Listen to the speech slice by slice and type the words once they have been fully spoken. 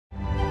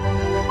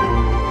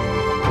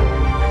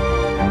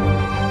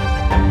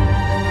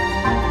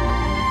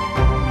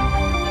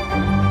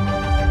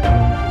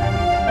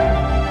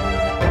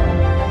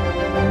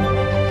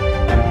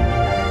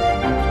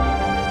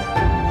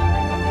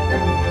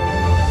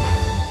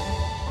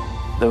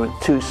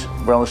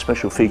rather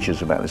special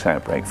features about this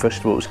outbreak. First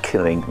of all, it was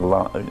killing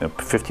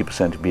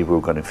 50% of people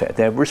who got infected.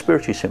 They had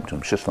respiratory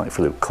symptoms, just like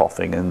flu,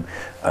 coughing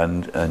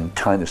and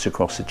tightness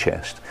across the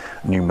chest,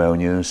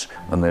 pneumonias,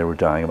 and they were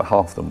dying. About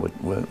half of them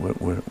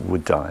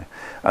would die.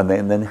 And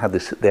then they had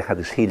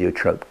this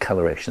heliotrope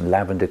coloration,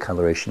 lavender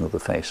coloration of the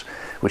face,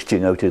 which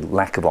denoted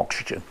lack of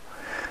oxygen.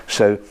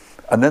 So.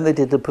 And then they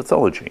did the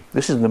pathology.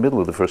 This is in the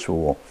middle of the First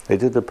World War. They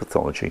did the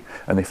pathology,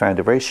 and they found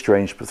a very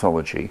strange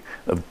pathology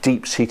of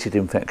deep-seated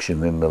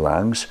infection in the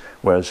lungs,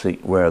 where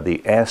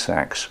the air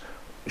sacs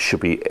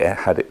should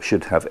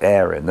have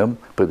air in them,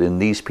 but in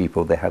these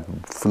people they had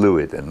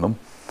fluid in them,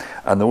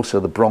 and also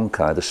the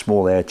bronchi, the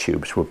small air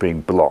tubes, were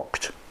being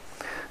blocked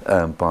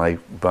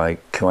by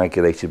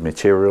coagulated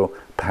material,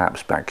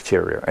 perhaps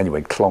bacteria.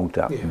 Anyway, clogged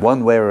up. Yeah.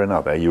 One way or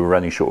another, you were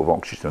running short of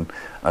oxygen,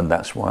 and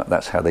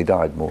that's how they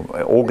died. More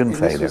organ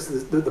failure. This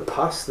was the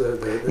pus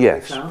that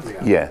yes, they found?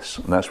 Yeah. Yes,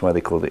 and that's why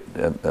they called it.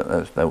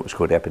 That was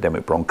called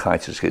epidemic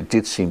bronchitis. It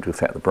did seem to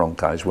affect the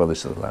bronchi as well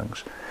as the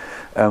lungs.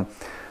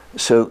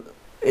 So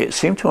it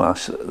seemed to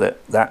us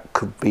that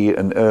could be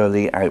an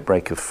early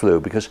outbreak of flu,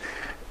 because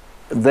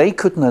they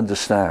couldn't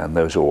understand,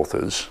 those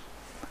authors.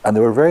 And they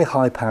were a very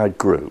high-powered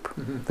group.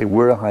 Mm-hmm. They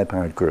were a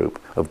high-powered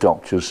group of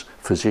doctors,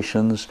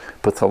 physicians,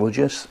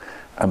 pathologists,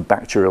 and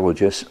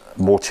bacteriologists,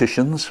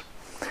 morticians.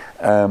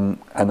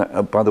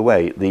 And by the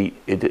way,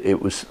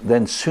 it was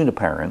then soon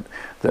apparent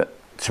that,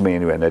 to me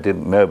anyway, and I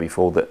didn't know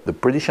before, that the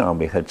British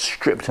Army had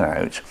stripped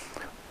out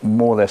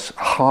more or less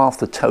half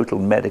the total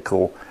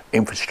medical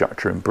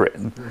infrastructure in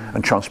Britain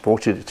and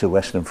transported it to the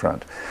Western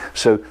Front.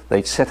 So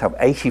they'd set up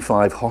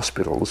 85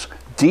 hospitals,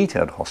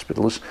 detailed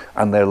hospitals,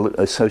 and their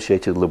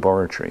associated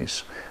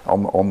laboratories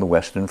on the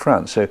Western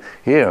Front. So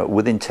here,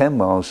 within 10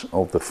 miles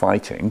of the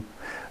fighting,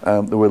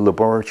 there were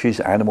laboratories,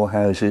 animal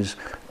houses,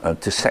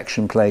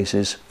 dissection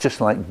places, just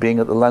like being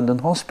at the London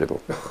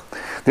hospital.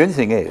 The only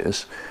thing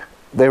is,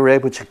 they were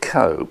able to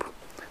cope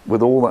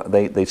with all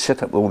that. They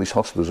set up all these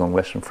hospitals on the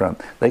Western Front.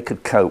 They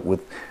could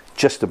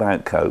just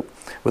about cope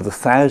with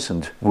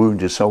 1,000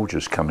 wounded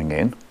soldiers coming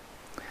in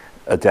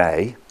a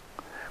day,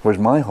 whereas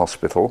my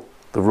hospital,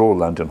 the Royal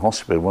London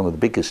Hospital, one of the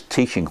biggest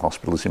teaching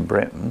hospitals in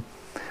Britain,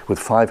 with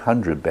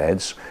 500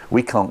 beds,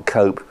 we can't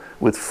cope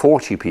with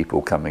 40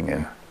 people coming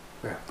in.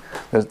 Yeah.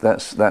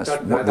 That's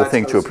the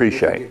thing to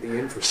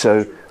appreciate.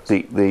 So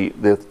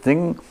the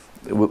thing,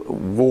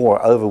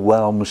 war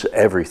overwhelms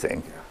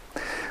everything.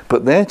 Yeah.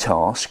 But their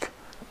task,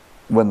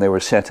 when they were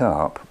set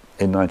up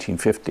in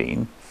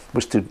 1915,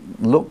 was to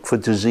look for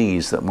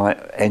disease that might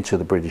enter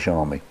the British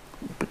Army.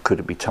 Could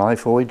it be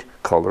typhoid,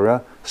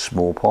 cholera,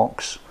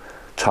 smallpox,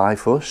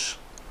 typhus?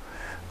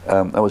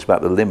 That was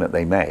about the limit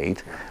they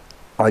made.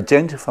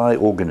 Identify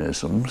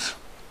organisms,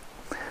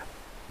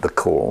 the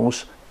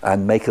cause,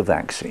 and make a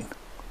vaccine.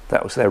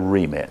 That was their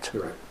remit.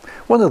 Right.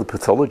 One of the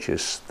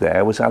pathologists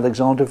there was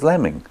Alexander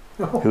Fleming,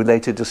 who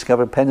later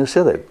discovered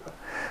penicillin.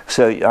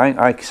 So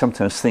I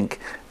sometimes think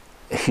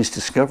his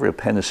discovery of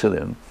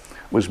penicillin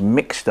was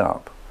mixed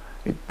up.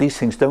 These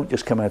things don't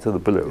just come out of the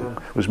blue.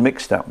 Yeah. It was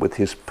mixed up with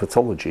his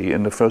pathology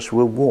in the First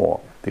World War.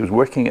 He was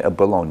working at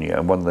Bologna,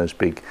 in one of those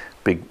big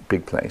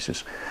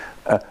places.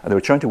 And they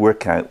were trying to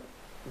work out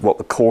what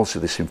the cause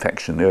of this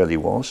infection early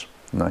was,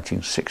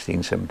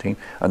 1916, 17,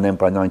 and then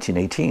by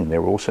 1918 they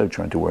were also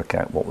trying to work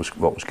out what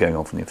was going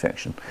on from the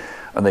infection.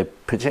 And they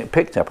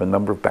picked up a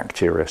number of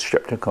bacteria,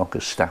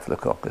 streptococcus,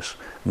 staphylococcus,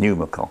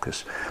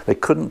 pneumococcus. They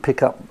couldn't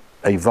pick up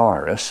a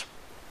virus,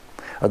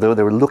 although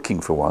they were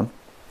looking for one.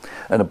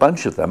 And a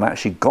bunch of them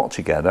actually got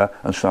together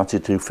and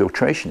started to do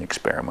filtration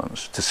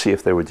experiments to see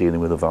if they were dealing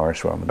with a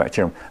virus rather than a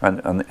bacterium.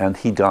 And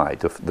he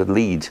died. The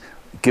lead,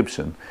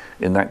 Gibson,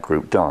 in that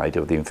group died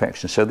of the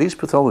infection. So these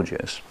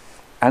pathologists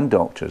and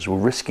doctors were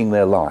risking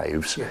their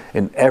lives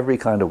in every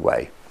kind of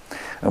way.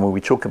 And when we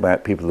talk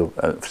about people,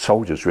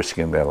 soldiers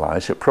risking their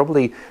lives, it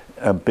probably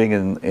being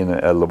in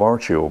a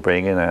laboratory or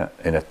being in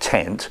a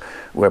tent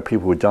where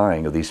people were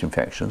dying of these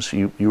infections,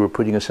 you were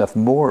putting yourself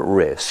more at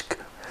risk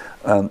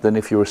than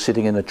if you were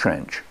sitting in a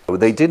trench.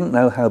 They didn't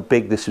know how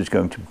big this was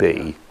going to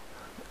be,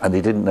 and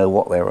they didn't know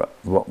what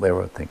they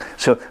were thinking.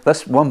 So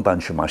that's one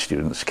bunch of my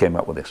students came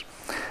up with this.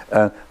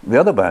 The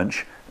other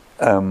bunch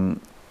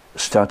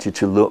started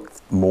to look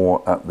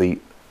more at the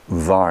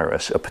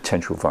virus, a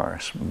potential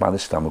virus. By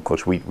this time, of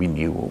course, we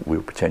knew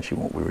potentially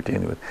what we were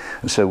dealing with.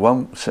 And so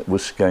one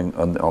was going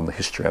on the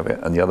history of it,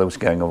 and the other was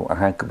going on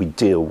how could we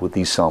deal with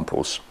these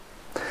samples.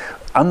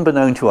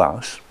 Unbeknown to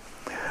us,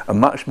 a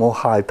much more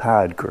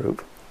high-powered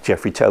group,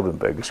 Jeffrey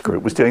Tobenberger's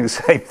group, was doing the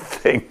same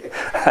thing.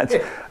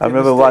 And I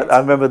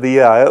remember the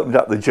year I opened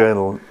up the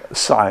journal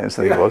Science,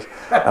 I think it was,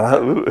 and I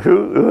thought,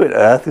 who on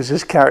earth is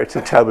this character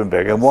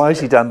Tobenberger, and why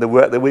has he done the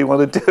work that we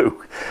want to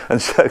do?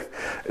 And so,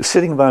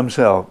 sitting by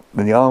himself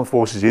in the Armed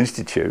Forces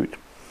Institute,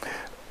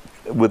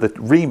 with a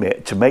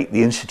remit to make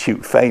the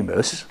institute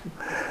famous,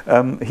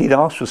 he'd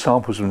asked for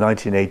samples from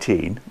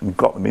 1918 and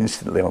got them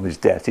instantly on his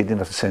desk. He didn't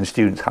have to send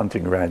students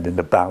hunting around in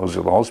the bowels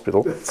of the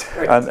hospital.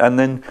 Right. and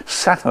then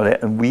sat on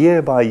it, and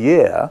year by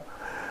year,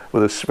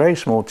 with a very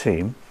small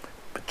team,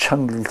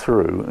 chundled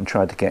through and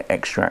tried to get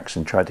extracts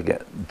and tried to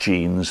get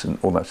genes and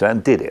all that stuff,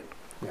 and did it.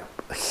 Yeah.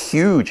 A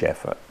huge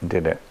effort, and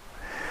did it.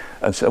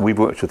 And so we've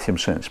worked with him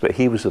since. But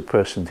he was the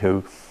person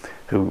who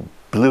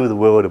blew the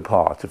world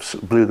apart,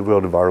 blew the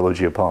world of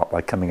virology apart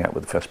by coming out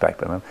with the first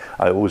paper. And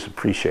I always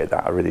appreciate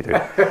that, I really do.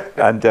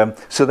 And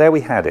so there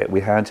we had it.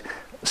 We had,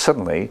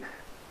 suddenly,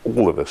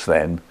 all of us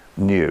then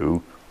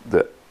knew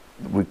that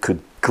we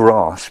could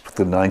grasp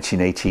the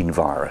 1918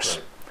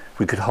 virus.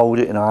 We could hold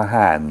it in our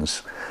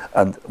hands,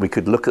 and we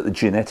could look at the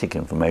genetic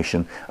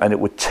information, and it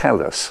would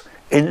tell us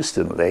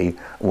instantly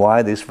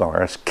why this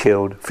virus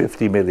killed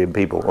 50 million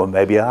people, or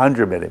maybe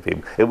 100 million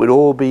people. It would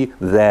all be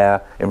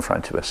there in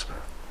front of us.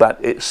 But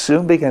it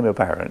soon became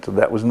apparent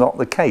that was not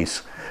the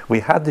case. We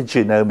had the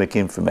genomic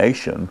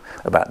information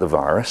about the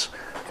virus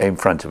in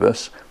front of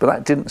us, but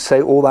that didn't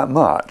say all that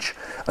much.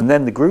 And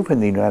then the group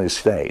in the United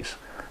States,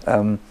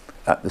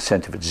 at the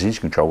Centre for Disease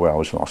Control, where I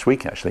was last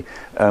week actually,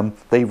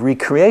 they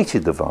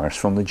recreated the virus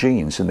from the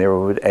genes, and they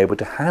were able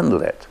to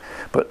handle it.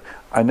 But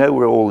I know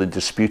we're all in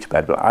dispute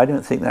about it, but I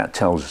don't think that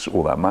tells us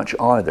all that much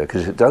either,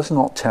 because it does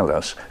not tell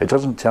us, it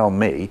doesn't tell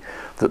me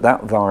that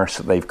that virus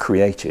that they've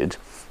created,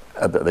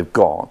 that they've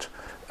got,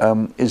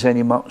 is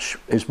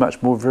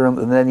much more virulent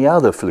than any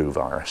other flu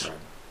virus.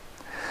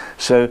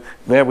 So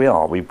there we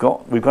are. We've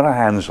got our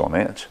hands on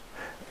it,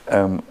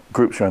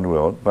 groups around the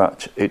world,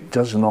 but it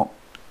does not.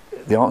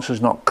 The answer is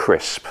not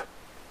crisp.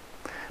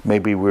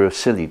 Maybe we're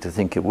silly to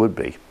think it would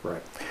be.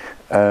 Right.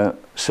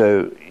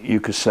 So you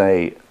could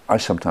say, I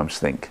sometimes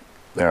think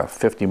there are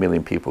 50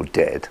 million people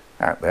dead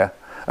out there,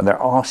 and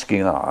they're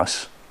asking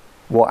us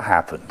what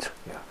happened.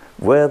 Yeah.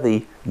 We're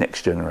the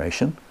next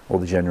generation, or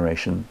the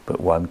generation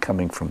but one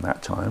coming from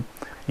that time.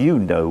 You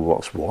know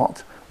what's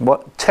what.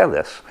 Tell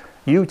us.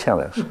 You tell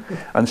us.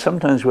 And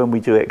sometimes when we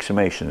do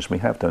exhumations, we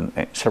have done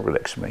several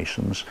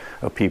exhumations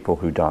of people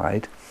who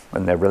died,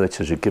 and their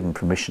relatives are given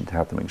permission to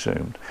have them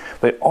exhumed.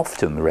 They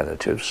often, the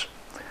relatives,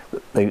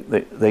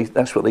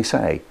 that's what they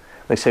say.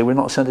 They say, we're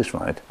not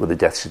satisfied with a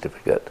death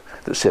certificate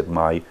that said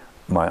my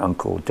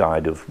uncle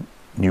died of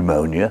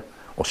pneumonia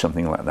or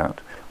something like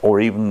that, or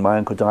even my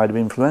uncle died of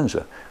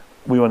influenza.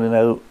 We want to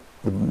know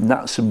the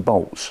nuts and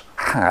bolts.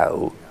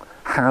 How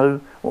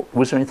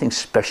was there anything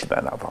special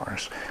about that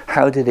virus?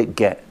 How did it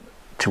get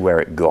to where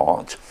it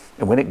got?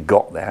 And when it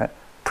got there,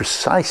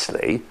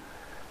 precisely,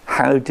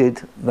 how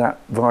did that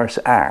virus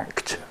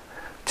act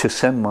to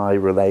send my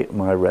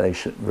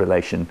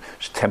relation's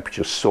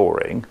temperature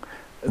soaring,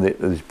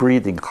 his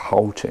breathing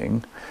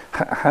halting?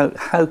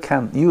 How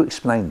can you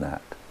explain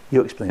that?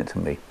 You explain it to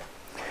me.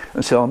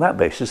 And so on that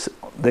basis,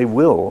 they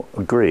will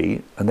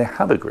agree, and they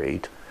have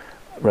agreed,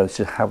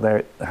 to have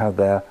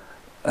their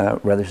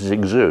relatives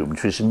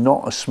exhumed, which is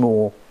not a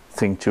small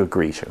thing to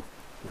agree to.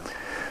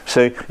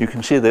 So you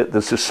can see that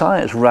the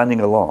society is running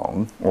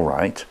along, all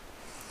right.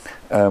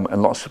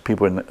 And lots of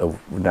people are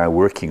now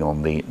working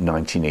on the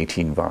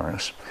 1918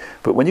 virus.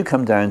 But when you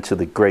come down to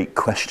the great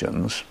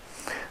questions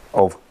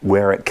of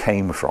where it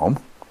came from,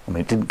 I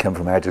mean, it didn't come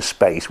from outer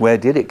space. Where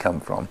did it come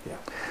from?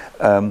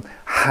 Yeah.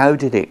 How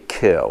did it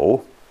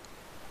kill?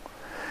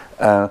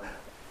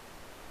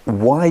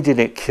 Why did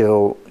it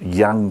kill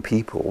young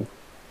people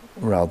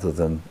rather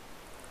than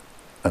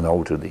an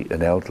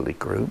elderly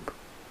group?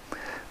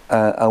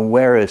 And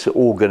where is it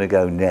all going to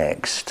go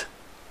next?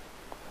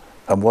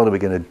 And what are we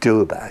going to do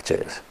about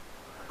it?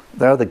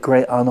 They are the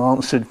great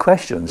unanswered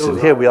questions, and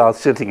here we are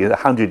sitting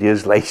 100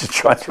 years later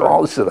trying to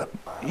answer them.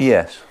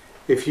 Yes.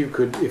 If you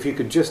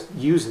could just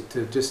use it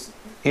to just.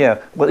 Yeah.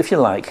 Well, if you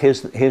like,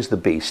 here's the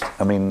beast.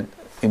 I mean,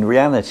 in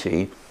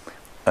reality,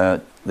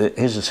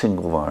 here's a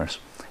single virus.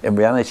 In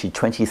reality,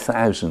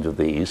 20,000 of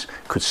these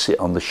could sit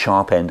on the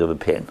sharp end of a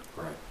pin.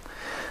 Right.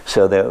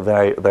 So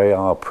they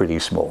are pretty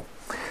small.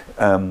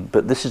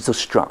 But this is the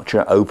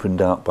structure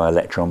opened up by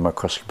electron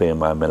microscopy and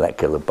by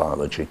molecular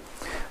biology.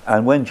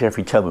 And when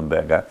Jeffrey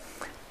Tobenberger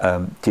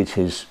did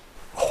his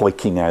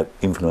hoiking out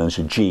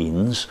influenza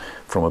genes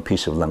from a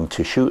piece of lung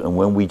tissue, and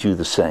when we do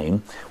the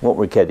same, what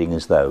we're getting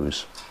is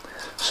those.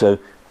 So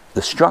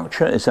the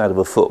structure is out of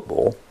a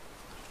football.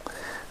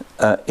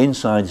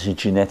 Inside is a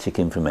genetic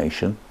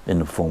information in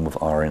the form of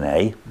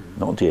RNA,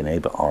 not DNA,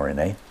 but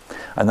RNA.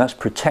 And that's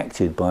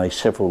protected by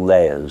several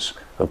layers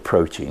of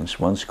proteins.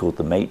 One's called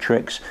the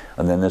matrix,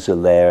 and then there's a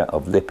layer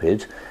of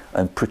lipid.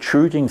 And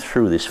protruding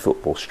through this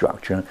football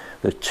structure,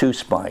 there are two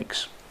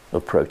spikes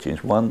of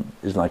proteins. One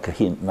is like a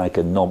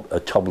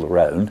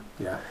Toblerone,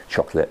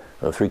 chocolate,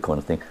 a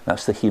three-corner thing.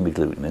 That's the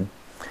hemagglutinin.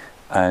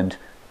 And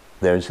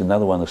there's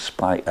another one,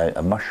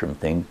 a mushroom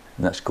thing,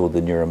 and that's called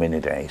the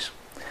neuraminidase.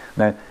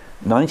 Now,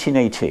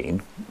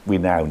 1918, we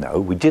now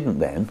know, we didn't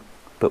then,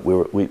 but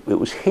it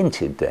was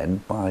hinted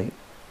then by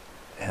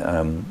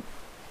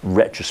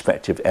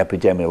retrospective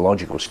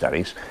epidemiological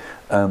studies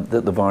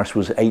that the virus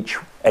was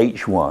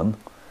H1N1,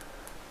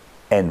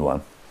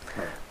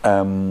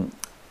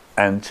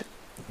 and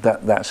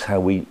that's how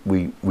we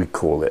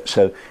call it.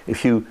 So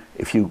if you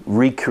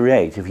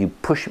recreate, if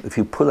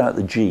you pull out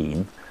the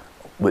gene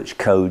which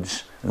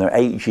codes, and there are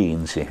 8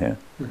 genes here,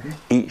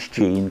 each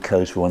gene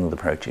codes for one of the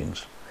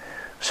proteins.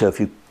 So if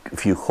you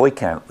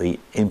hoik out the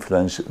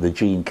influenza, the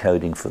gene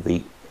coding for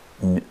the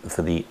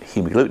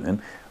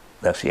hemagglutinin,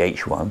 that's the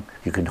H1.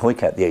 You can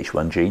hoik out the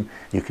H1 gene.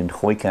 You can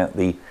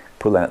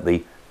pull out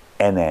the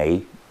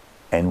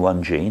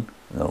N1 gene,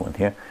 another one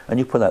here, and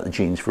you pull out the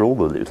genes for all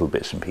the little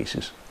bits and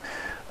pieces.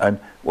 And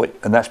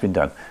that's been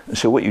done.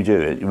 So what you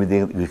do,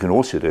 you can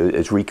also do,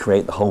 is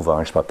recreate the whole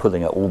virus by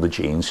pulling out all the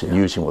genes and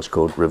using what's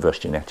called reverse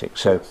genetics.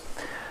 So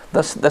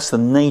that's the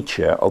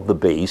nature of the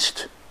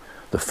beast,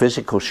 the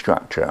physical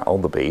structure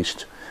of the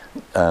beast,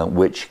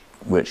 which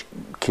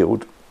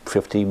killed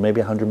 50,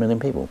 maybe 100 million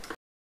people.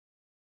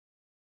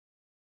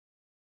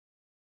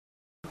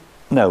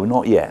 No,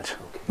 not yet.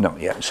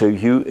 Not yet. So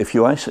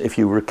if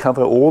you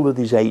recover all of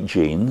these 8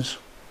 genes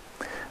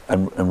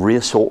and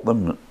reassort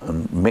them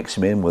and mix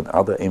them in with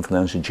other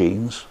influenza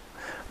genes,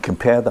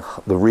 compare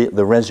the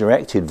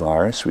resurrected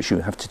virus, which you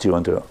have to do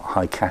under a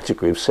high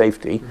category of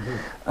safety,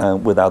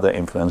 with other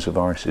influenza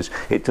viruses,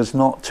 it does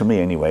not, to me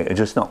anyway, it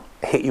does not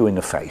hit you in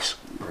the face.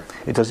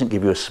 It doesn't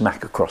give you a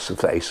smack across the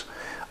face.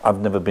 I've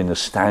never been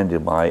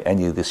astounded by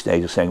any of this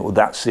data saying, well,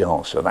 that's the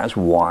answer. That's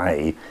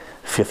why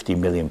 50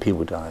 million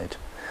people died.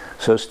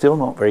 So it's still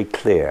not very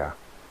clear,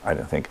 I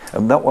don't think.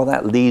 And what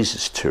that leads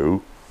us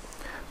to,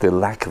 the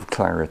lack of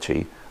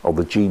clarity of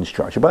the gene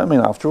structure. But I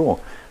mean, after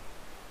all,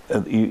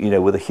 you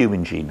know, with a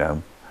human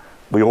genome,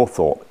 we all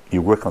thought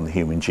you work on the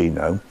human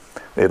genome,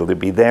 it'll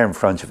be there in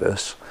front of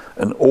us,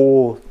 and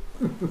all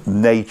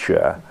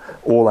nature,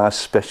 all our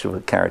special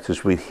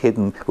characters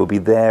will be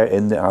there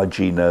in our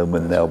genome,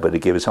 and they'll be able to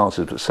give us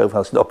answers. But so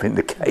far, it's not been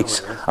the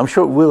case. I'm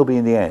sure it will be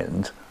in the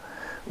end,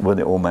 when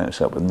it all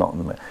mounts up, but not in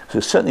the moment. So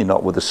certainly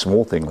not with a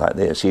small thing like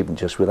this, even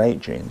just with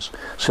 8 genes.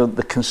 So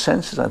the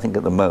consensus, I think,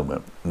 at the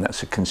moment, and that's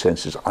the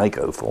consensus I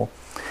go for,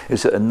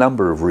 is that a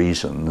number of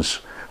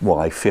reasons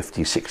why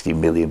 50, 60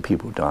 million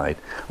people died.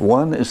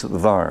 One is that the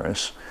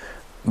virus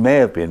may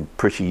have been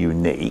pretty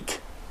unique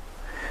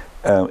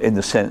in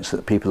the sense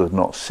that people had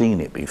not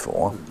seen it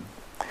before,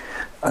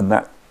 and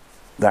that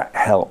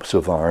helps a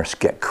virus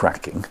get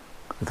cracking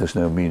if there's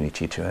no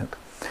immunity to it.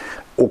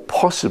 Or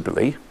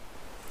possibly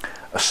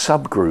a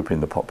subgroup in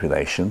the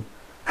population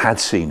had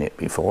seen it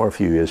before, a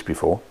few years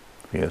before,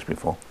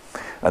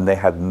 and they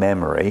had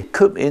memory.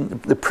 In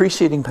the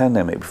preceding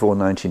pandemic before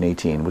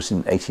 1918 was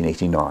in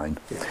 1889.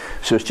 Yeah.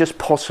 So it's just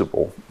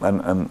possible,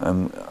 and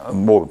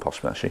more than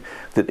possible actually,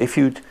 that if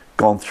you'd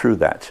gone through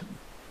that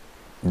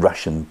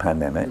Russian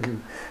pandemic,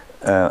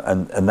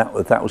 and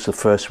that was the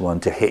first one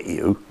to hit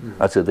you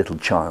as a little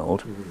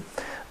child,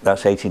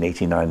 that's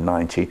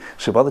 1889-90.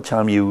 So by the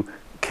time you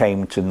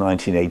came to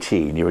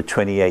 1918, you were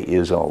 28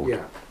 years old.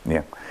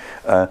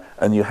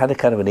 And you had a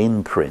kind of an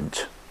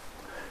imprint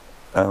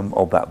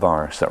of that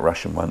virus, that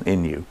Russian one,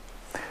 in you.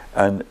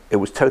 And it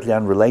was totally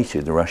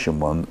unrelated, the Russian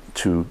one,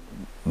 to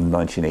the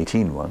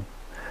 1918 one.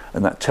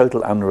 And that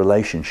total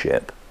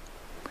unrelationship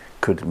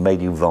could have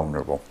made you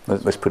vulnerable.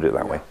 Let's put it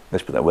that way.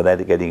 Let's put that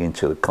without getting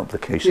into the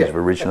complications of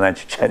original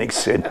antigenic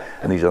sin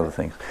and these other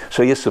things.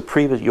 So yes,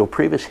 your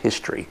previous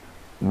history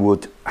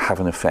would have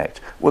an effect.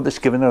 Well, let's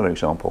give another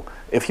example.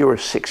 If you're a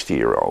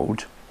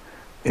 60-year-old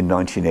in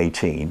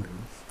 1918,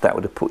 that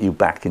would have put you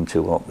back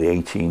into what, the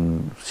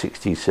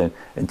 1860s,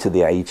 into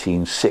the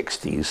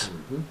 1860s.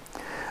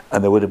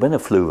 And there would have been a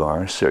flu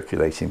virus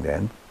circulating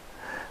then,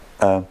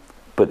 but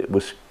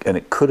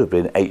it could have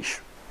been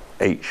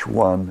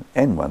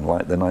H1N1,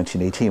 like the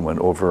 1918 one,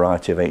 or a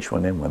variety of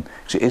H1N1.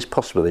 So it is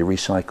possible they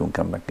recycle and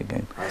come back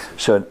again.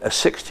 So a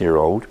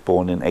 60-year-old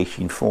born in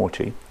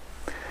 1840,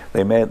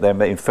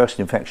 their first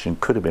infection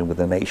could have been with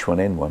an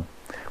H1N1,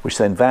 which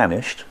then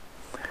vanished,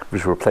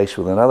 was replaced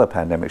with another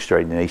pandemic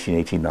strain in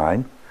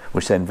 1889,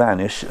 which then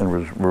vanished and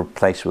was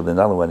replaced with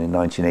another one in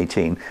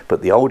 1918,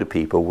 but the older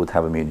people would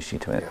have immunity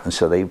to it. And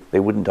so they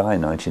wouldn't die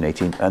in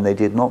 1918, and they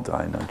did not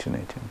die in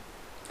 1918.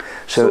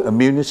 So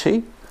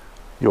immunity,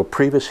 your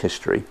previous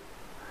history,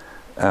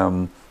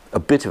 a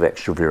bit of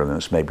extra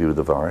virulence maybe with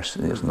the virus,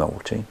 is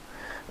novelty,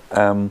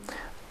 and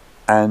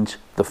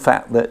the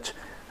fact that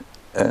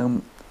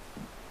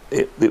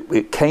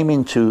it came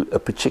into a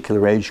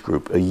particular age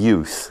group, a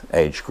youth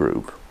age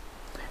group,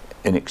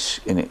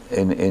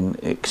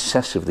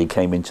 excessively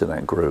came into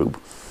that group,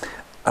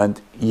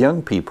 and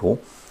young people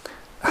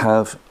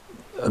have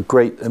a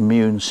great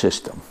immune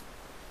system.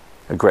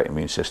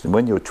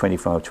 When you're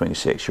 25,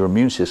 26, your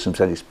immune system's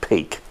at its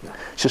peak.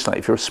 It's just like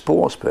if you're a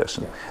sports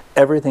person,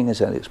 everything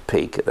is at its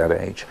peak at that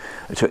age.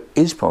 So it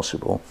is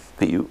possible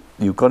that you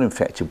got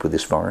infected with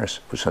this virus,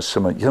 which has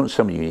some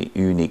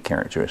unique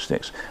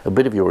characteristics, a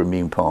bit of your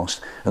immune past,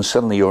 and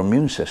suddenly your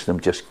immune system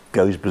just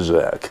goes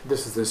berserk.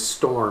 This is the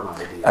storm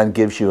idea. And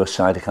gives you a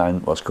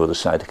cytokine, what's called a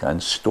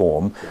cytokine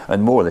storm,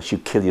 and more or less you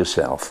kill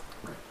yourself.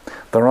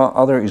 There are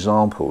other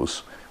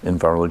examples in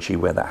virology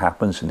where that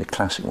happens, and the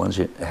classic ones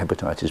are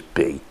hepatitis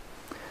B.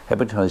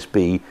 Hepatitis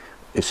B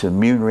is an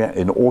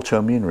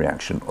autoimmune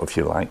reaction, if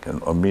you like, an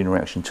immune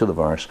reaction to the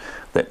virus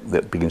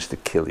that begins to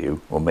kill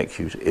you, or makes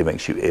you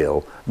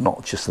ill,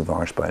 not just the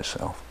virus by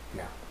itself.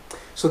 Yeah.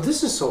 So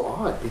this is so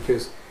odd,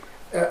 because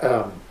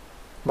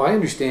my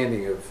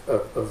understanding of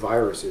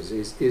viruses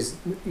is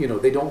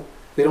they don't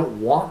they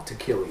don't want to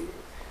kill you.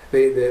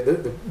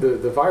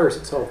 The virus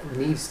itself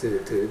needs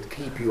to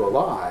keep you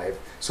alive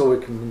so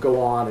it can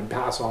go on and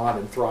pass on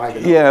and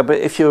thrive. Yeah, but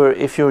if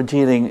you're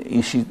dealing,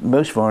 you see,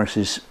 most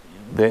viruses,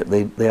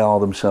 they are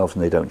themselves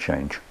and they don't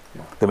change.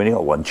 Yeah. They've only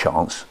got one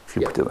chance, if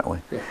you put it that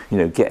way. Yeah. You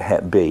know, get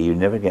Hep B, you're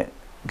never going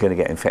to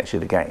get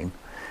infected again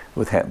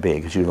with Hep B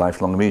because you have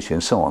lifelong immunity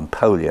and so on.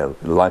 Polio,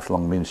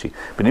 lifelong immunity.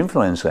 But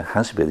influenza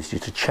has the ability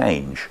to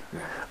change.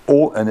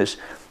 Yeah. And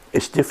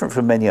it's different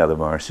from many other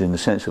viruses in the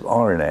sense of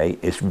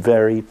RNA is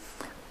very,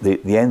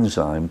 the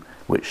enzyme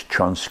which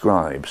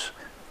transcribes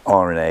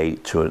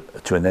RNA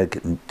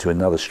to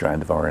another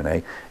strand of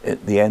RNA,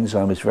 the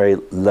enzyme is very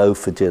low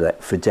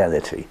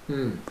fidelity.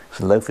 It's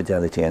a low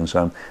fidelity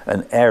enzyme,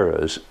 and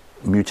errors,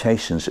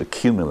 mutations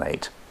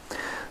accumulate.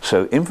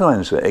 So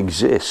influenza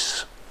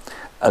exists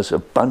as a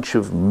bunch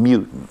of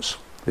mutants.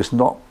 It's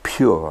not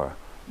pure,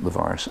 the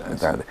virus.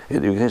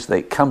 It exists,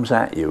 it comes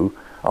at you,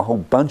 a whole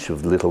bunch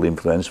of little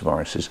influenza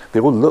viruses.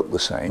 They all look the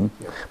same,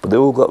 but they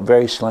all got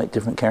very slight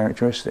different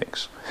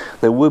characteristics.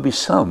 There will be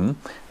some,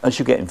 as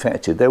you get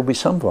infected, there will be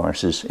some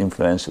viruses,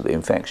 influenza, that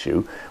infects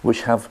you,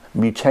 which have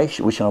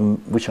mutations,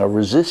 which are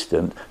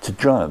resistant to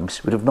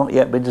drugs, but have not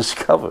yet been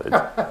discovered.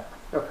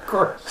 Of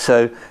course.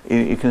 So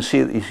you can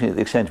see the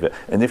extent of it.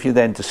 And if you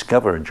then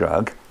discover a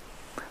drug,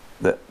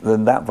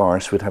 then that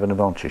virus would have an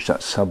advantage.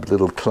 That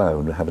sub-little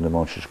clone would have an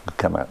advantage to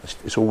come out.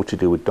 It's all to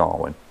do with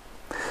Darwin.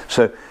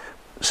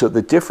 So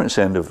the difference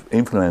end of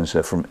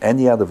influenza from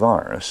any other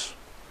virus,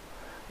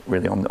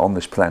 really on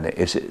this planet,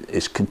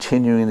 is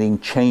continually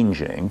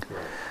changing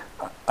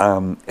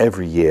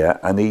every year,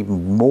 and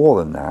even more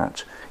than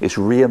that, it's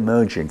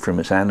re-emerging from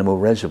its animal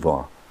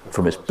reservoir,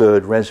 from its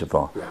bird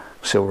reservoir. Yeah.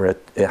 So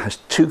it has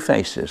two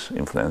faces,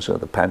 influenza: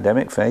 the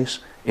pandemic face,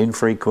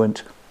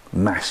 infrequent,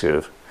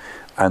 massive,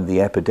 and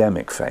the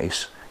epidemic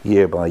face,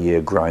 year by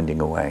year,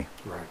 grinding away.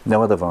 Right.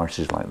 No other virus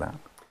is like that.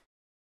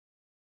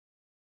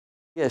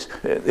 Yes,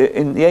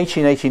 in the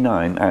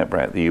 1889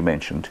 outbreak that you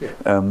mentioned,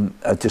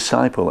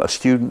 a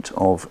student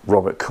of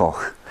Robert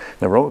Koch.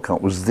 Now, Robert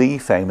Koch was the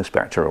famous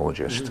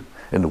bacteriologist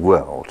in the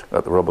world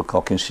at the Robert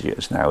Koch Institute,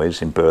 as now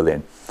is in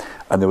Berlin.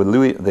 And there were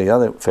the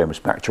other famous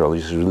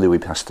bacteriologist was Louis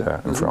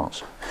Pasteur in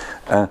France.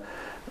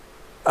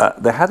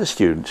 They had a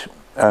student,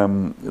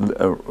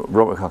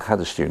 Robert Koch had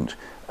a student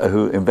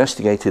who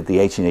investigated the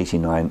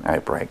 1889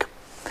 outbreak,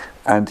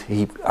 and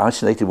he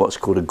isolated what's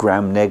called a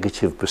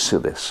gram-negative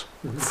bacillus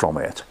from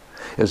it.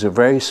 It was a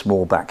very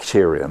small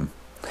bacterium.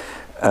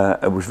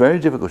 It was very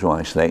difficult to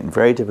isolate and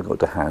very difficult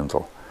to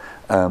handle.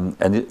 And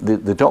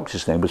the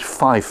doctor's name was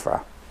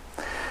Pfeiffer.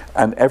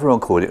 And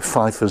everyone called it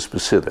Pfeiffer's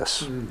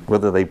bacillus,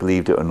 whether they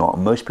believed it or not.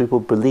 And most people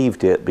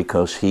believed it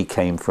because he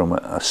came from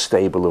a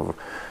stable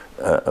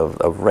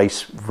of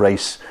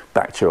race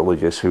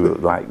bacteriologists who,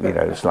 like, you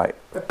know, it's like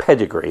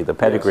pedigree. The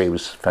pedigree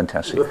was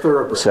fantastic. The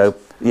thoroughbred. So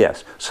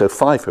yes, so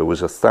Pfeiffer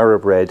was a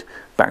thoroughbred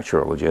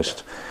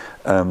bacteriologist.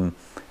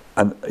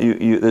 And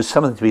there's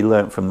something to be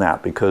learnt from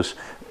that, because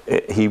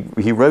he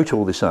wrote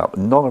all this up,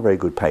 not a very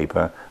good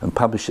paper, and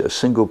published it a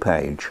single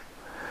page.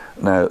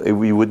 Now, it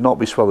would not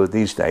be swallowed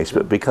these days,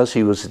 but because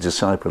he was a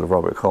disciple of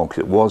Robert Koch,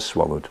 it was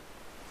swallowed.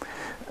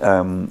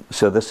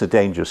 So that's the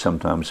danger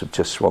sometimes of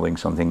just swallowing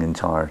something in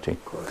entirety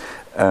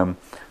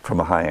from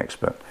a high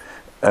expert.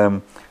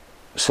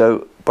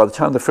 So by the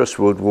time the First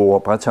World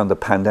War, by the time the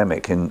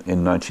pandemic in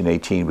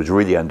 1918 was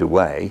really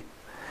underway,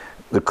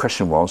 the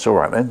question was, all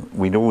right then,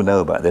 we all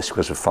know about this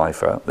because of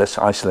Pfeiffer, let's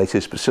isolate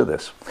this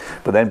bacillus.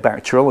 But then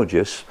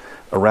bacteriologists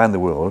around the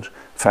world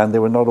found they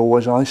were not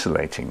always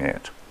isolating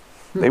it.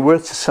 They were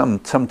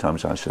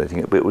sometimes isolating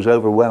it, but it was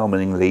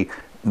overwhelmingly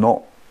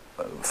not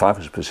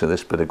Pfeiffer's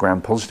bacillus, but a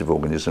gram-positive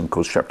organism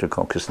called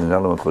Streptococcus and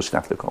another one called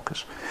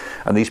Staphylococcus.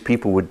 And these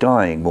people were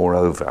dying,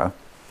 moreover,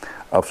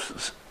 of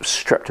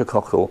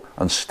streptococcal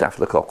and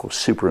staphylococcal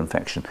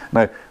superinfection.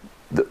 Now,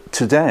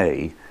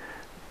 today,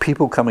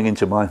 people coming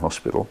into my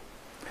hospital,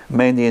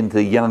 mainly in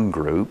the young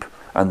group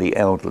and the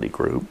elderly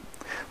group,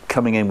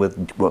 coming in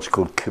with what's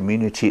called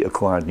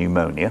community-acquired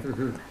pneumonia.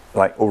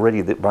 Like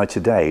already by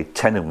today,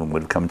 10 of them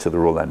would have come to the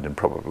Royal London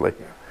probably.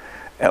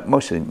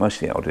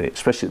 Mostly elderly,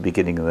 especially at the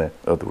beginning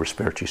of the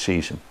respiratory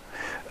season.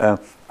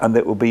 And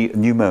there will be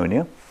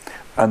pneumonia,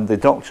 and the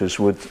doctors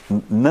would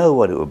know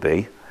what it would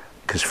be,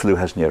 because flu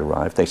hasn't yet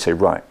arrived. They say,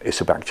 right,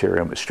 it's a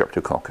bacterium, it's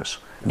Streptococcus,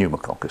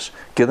 pneumococcus.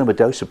 Give them a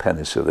dose of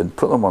penicillin,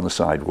 put them on the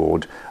side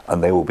ward,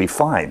 and they will be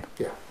fine.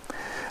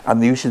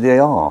 And usually they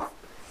are.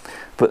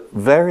 But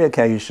very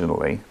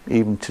occasionally,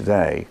 even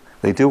today,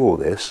 they do all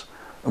this,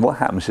 and what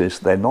happens is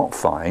they're not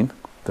fine,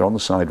 they're on the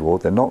side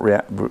ward, they're not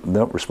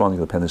responding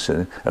to the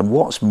penicillin, and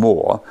what's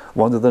more,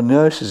 one of the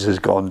nurses has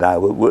gone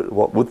down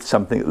with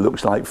something that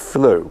looks like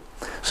flu.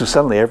 So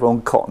suddenly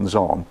everyone cottons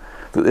on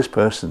that this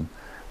person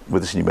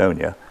with this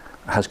pneumonia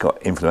has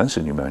got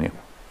influenza pneumonia.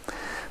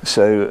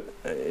 So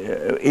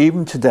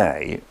even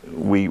today,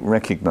 we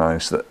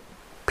recognise that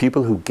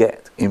people who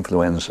get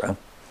influenza,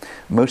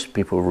 most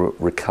people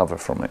recover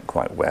from it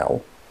quite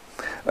well.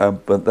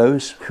 But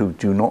those who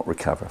do not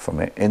recover from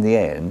it, in the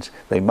end,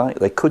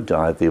 they could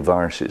die of the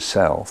virus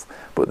itself,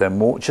 but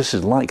they're just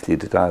as likely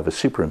to die of a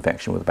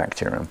superinfection with a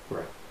bacterium.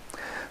 Right.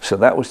 So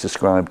that was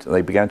described.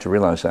 They began to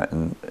realise that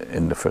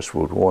in the First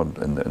World War, in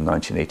the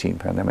 1918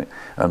 pandemic,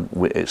 and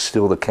it's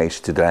still the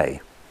case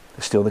today.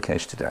 It's still the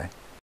case today.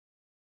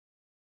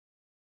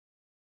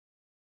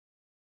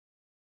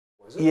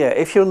 Yeah,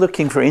 if you're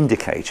looking for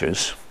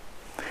indicators,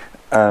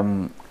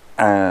 then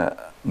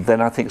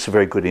I think it's a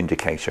very good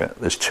indicator.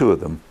 There's two of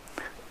them.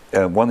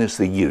 One is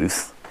the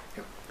youth,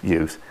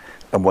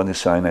 and one is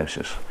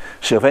cyanosis.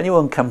 So if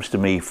anyone comes to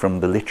me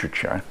from the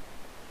literature,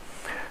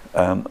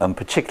 and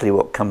particularly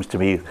who comes to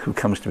me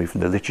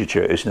from the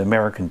literature is an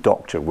American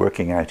doctor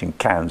working out in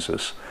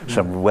Kansas,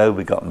 some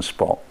well-begotten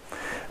spot.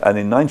 And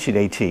in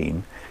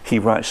 1918, he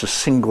writes a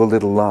single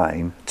little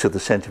line to the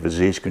Centre for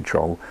Disease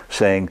Control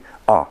saying,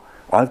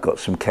 I've got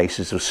some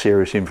cases of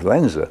serious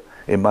influenza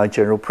in my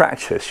general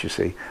practice, you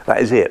see.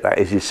 That is it. That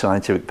is his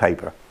scientific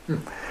paper.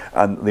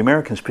 And the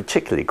Americans,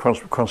 particularly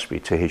Crosby,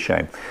 to his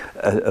shame,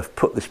 have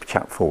put this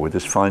chap forward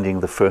as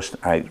finding the first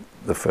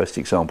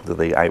example of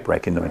the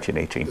outbreak in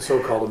 1918. The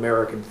so-called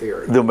American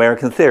theory. The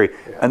American theory.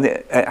 Yeah. And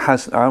it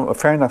has,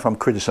 fair enough, I'm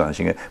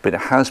criticising it, but it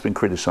has been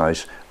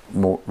criticised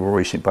more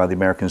recently by the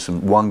Americans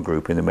than one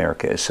group in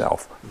America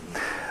itself.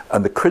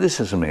 And the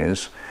criticism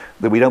is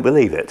that we don't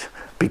believe it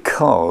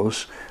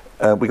because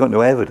we got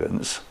no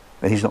evidence,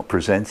 and he's not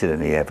presented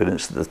any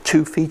evidence, that the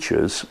two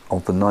features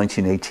of the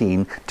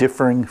 1918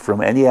 differing from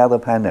any other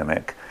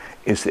pandemic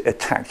is that it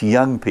attacked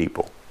young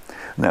people.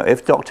 Now,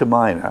 if Dr.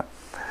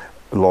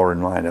 Lauren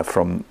Miner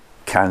from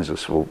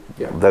Kansas, or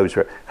those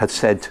had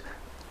said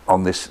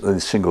on this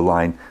single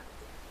line,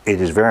 it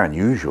is very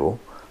unusual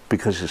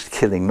because it's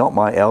killing not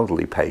my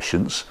elderly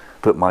patients,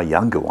 but my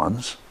younger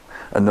ones.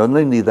 And not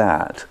only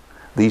that,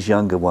 these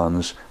younger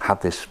ones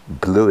had this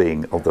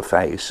bluing of the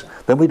face,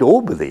 then we'd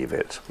all believe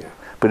it. Yeah.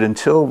 But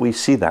until we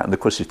see that, and of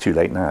course it's too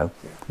late now,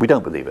 we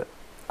don't believe it.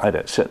 I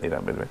certainly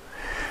don't believe it.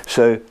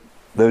 So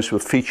those were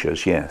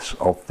features, yes,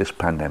 of this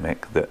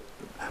pandemic.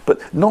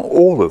 But not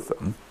all of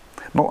them,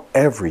 not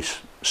every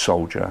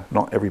soldier,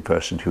 not every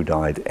person who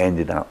died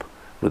ended up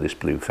with this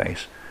blue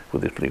face,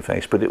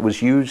 but it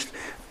was used,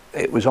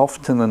 it was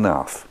often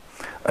enough,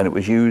 and it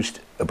was used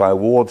by a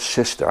ward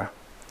sister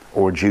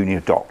or a junior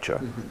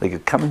doctor. They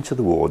could come into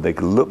the ward, they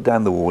could look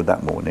down the ward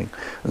that morning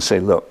and say,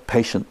 look,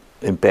 patient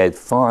in bed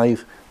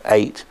 5,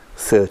 8,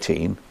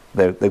 13,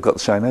 they've got the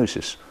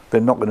cyanosis. They're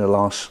not going to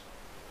last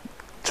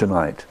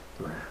tonight.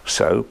 Right.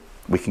 So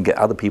we can get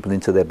other people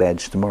into their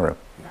beds tomorrow.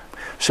 Yeah.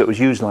 So it was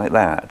used like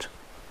that.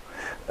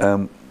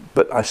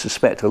 But I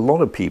suspect a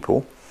lot of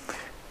people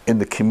in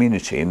the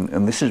community,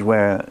 and this is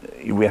where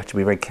we have to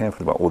be very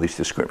careful about all these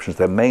descriptions.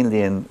 They're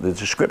mainly in the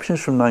descriptions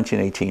from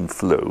 1918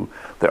 flu.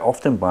 They're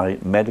often by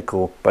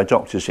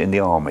doctors in the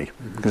army,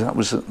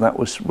 because that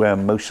was where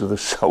most of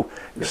the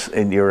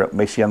in Europe,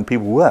 most young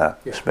people were,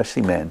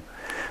 especially men.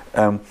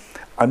 I'm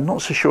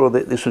not so sure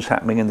that this was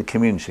happening in the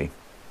community,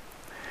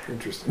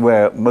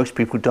 where most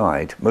people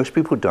died. Most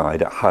people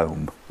died at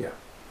home,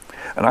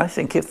 and I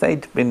think if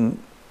they'd been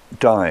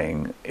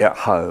dying at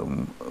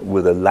home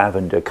with a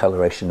lavender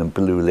coloration and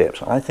blue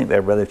lips, I think their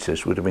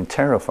relatives would have been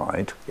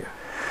terrified. Yeah.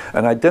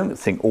 And I don't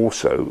think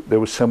also there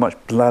was so much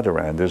blood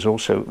around. There's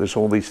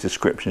all these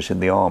descriptions in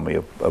the army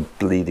of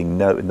bleeding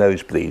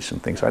nosebleeds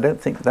and things. I don't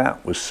think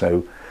that was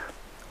so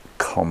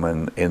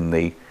common in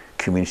the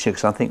community,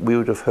 because I think we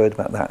would have heard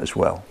about that as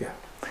well. Yeah.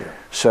 Yeah.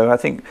 So I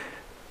think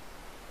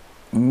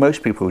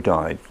most people who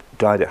died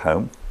at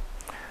home.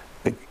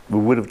 We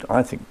would have,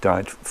 I think,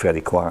 died fairly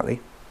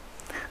quietly.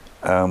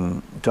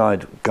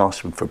 Died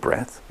gasping for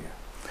breath.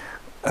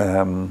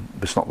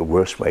 It's not the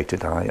worst way to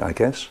die, I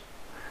guess.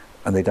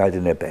 And they died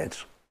in their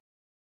beds.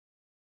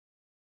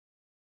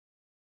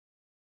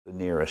 The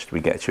nearest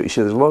we get to it. You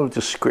see, there's a lot of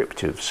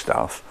descriptive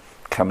stuff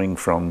coming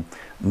from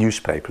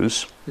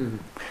newspapers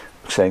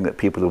saying that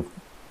people are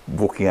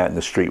walking out in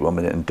the street one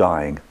minute and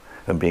dying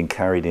and being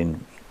carried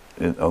on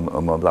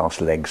the last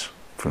legs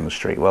from the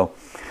street. Well,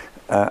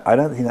 I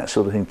don't think that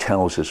sort of thing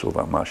tells us all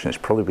that much, and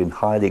it's probably been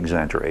highly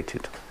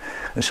exaggerated.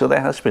 And so there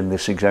has been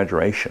this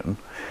exaggeration,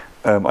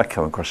 I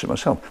come across it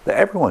myself, that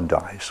everyone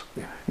dies.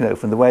 Yeah. You know,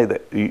 from the way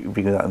that you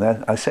begin out,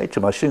 and I say to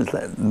my students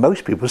that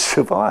most people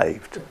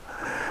survived.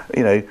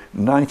 You know,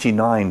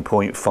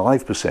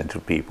 99.5%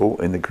 of people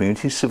in the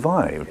community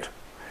survived.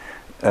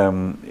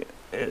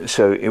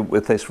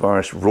 With this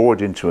virus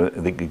roared into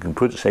you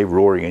can say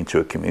roaring into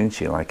a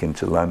community like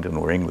into London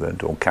or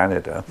England or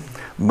Canada,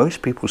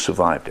 most people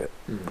survived it.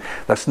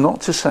 That's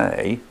not to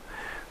say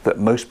that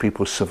most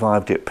people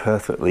survived it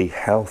perfectly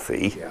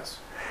healthy. Yes.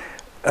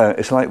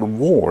 It's like the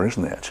war,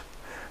 isn't it?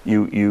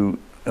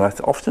 I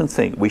often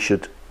think we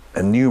should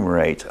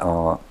enumerate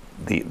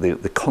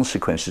the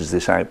consequences of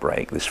this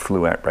outbreak, this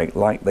flu outbreak,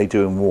 like they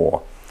do in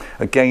war.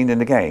 Again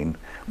and again,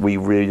 we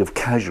read of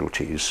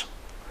casualties.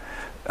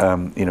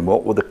 You know,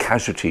 what were the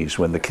casualties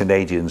when the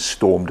Canadians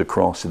stormed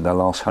across in the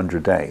last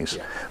 100 days?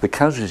 Yeah. The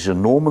casualties are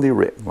normally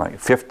written like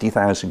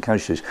 50,000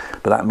 casualties,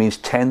 but that means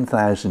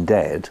 10,000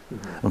 dead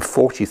and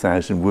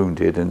 40,000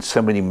 wounded and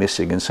so many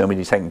missing and so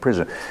many taken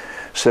prisoner.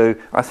 So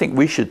I think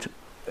we should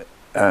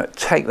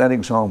take that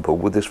example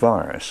with this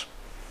virus,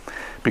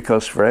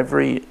 because for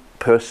every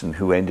person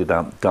who ended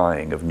up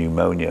dying of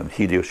pneumonia and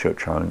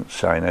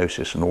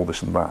heliocyanosis and all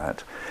this and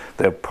that,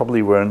 there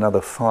probably were another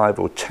 5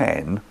 or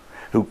 10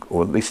 who,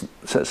 or at least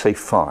let's say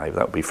 5,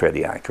 that would be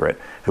fairly accurate,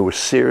 who were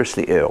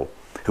seriously ill,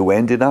 who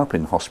ended up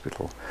in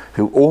hospital,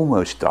 who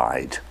almost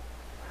died.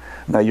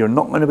 Now, you're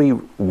not going to be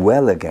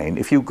well again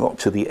if you got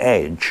to the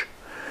edge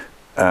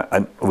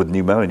and with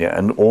pneumonia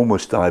and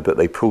almost died, but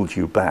they pulled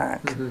you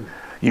back.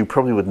 You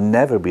probably would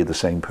never be the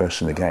same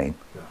person again.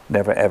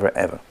 Never, ever,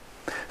 ever.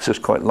 So it's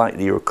quite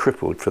likely you're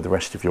crippled for the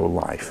rest of your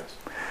life.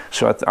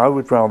 So I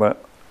would rather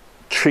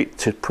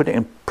to put it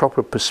in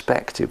proper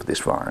perspective, this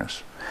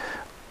virus,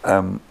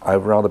 I'd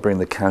rather bring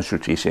the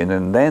casualties in,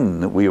 and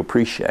then we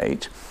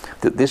appreciate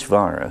that this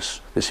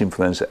virus, this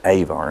influenza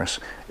A virus,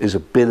 is a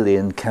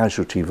billion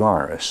casualty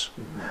virus.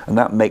 And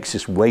that makes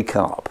us wake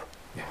up.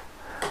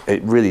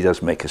 It really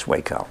does make us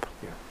wake up.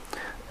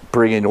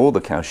 Bring in all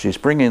the casualties,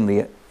 bring in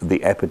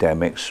the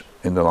epidemics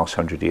in the last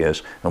 100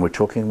 years, and we're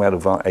talking about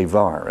a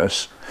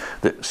virus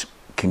that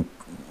can,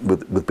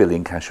 with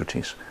billion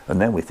casualties. And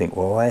then we think,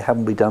 well, why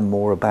haven't we done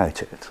more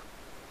about it?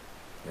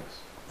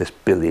 This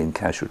billion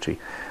casualty.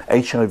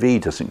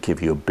 HIV doesn't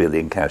give you a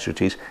billion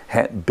casualties,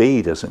 Hep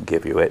B doesn't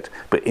give you it,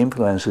 but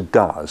influenza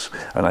does,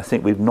 and I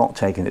think we've not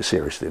taken it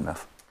seriously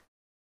enough.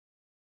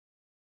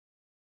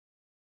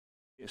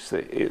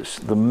 It's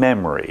the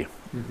memory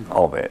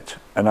of it,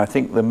 and I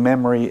think the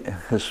memory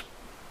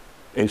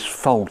is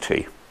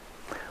faulty,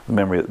 the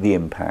memory, the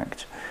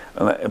impact,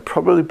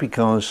 probably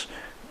because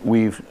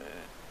we've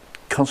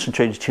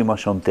concentrated too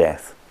much on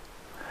death.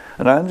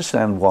 And I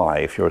understand why,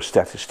 if you're a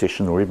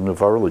statistician or even a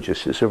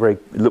virologist, it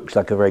looks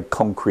like a very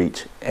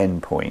concrete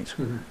endpoint,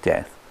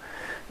 death.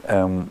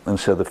 And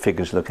so the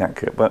figures look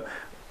accurate. But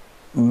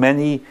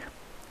many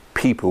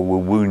people were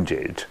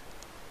wounded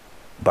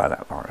by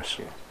that virus.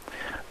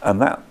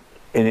 And that,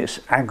 in its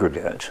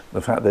aggregate,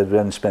 the fact that they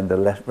then spend the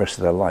rest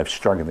of their life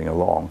struggling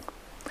along,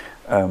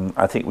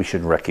 I think we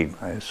should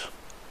recognise.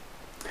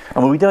 I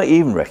mean, we don't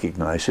even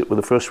recognise it with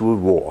the First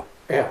World War.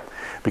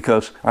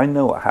 Because I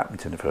know what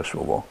happened in the First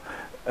World War.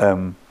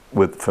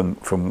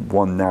 From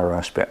one narrow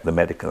aspect, the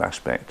medical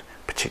aspect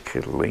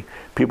particularly,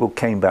 people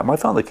came back. My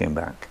father came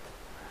back,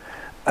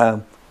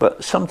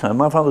 but sometimes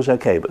my father was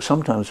okay, but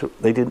sometimes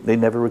they didn't. They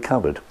never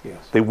recovered.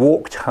 They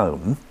walked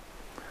home,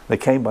 they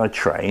came by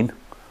train,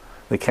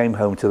 they came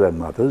home to their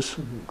mothers,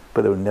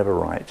 but they were never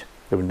right.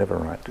 They were never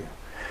right,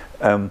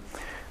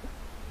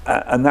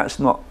 and that's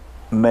not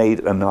made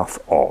enough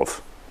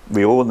of.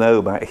 We all know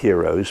about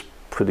heroes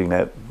putting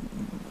out.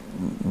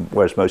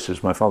 Whereas most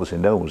of my father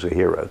said no one was a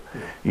hero.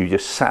 You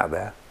just sat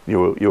there.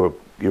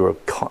 You're a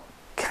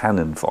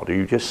cannon fodder.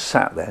 You just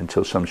sat there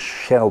until some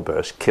shell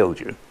burst killed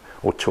you,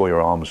 or tore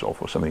your arms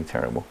off, or something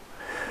terrible.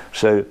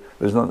 So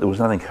there was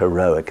nothing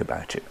heroic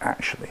about it,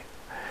 actually.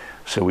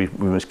 So we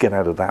must get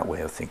out of that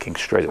way of thinking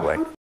straight away.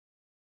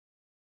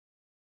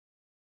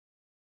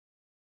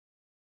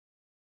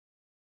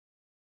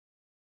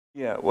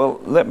 Yeah, well,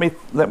 let me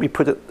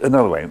put it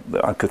another way.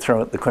 I could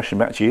throw the question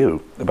back to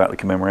you about the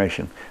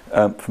commemoration.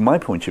 From my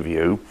point of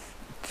view,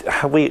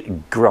 have we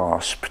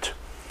grasped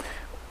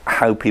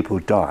how people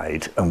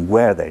died and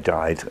where they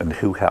died and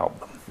who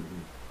helped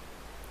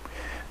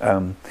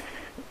them?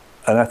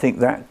 And I think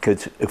that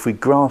could, if we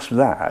grasp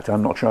that,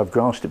 I'm not sure I've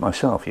grasped it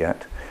myself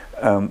yet,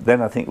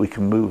 then I think we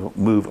can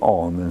move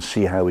on and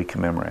see how we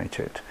commemorate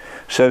it.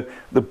 So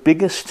the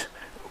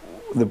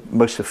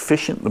most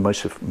efficient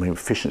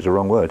is the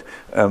wrong word.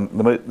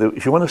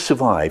 If you want to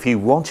survive, if you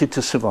wanted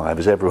to survive,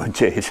 as everyone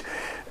did,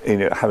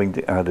 having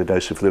had a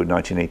dose of flu in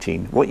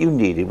 1918, what you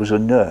needed was a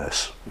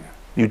nurse.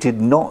 You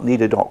did not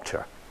need a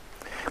doctor.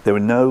 There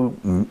were no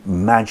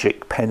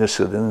magic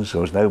penicillins,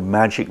 there was no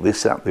magic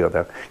this, that, the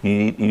other.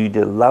 You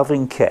needed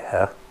loving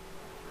care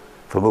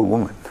from a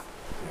woman.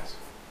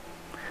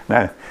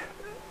 Now,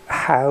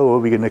 how are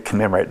we going to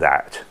commemorate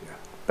that?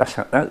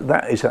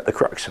 That is at the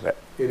crux of it,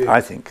 I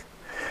think.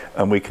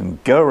 And we can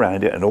go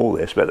around it and all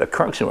this, but the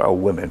crux of it are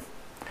women,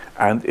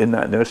 and in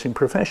that nursing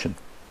profession.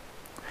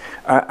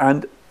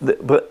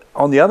 But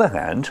on the other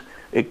hand,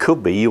 it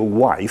could be your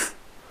wife,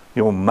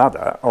 your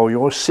mother, or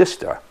your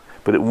sister.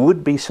 But it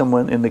would be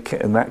someone in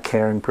that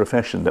caring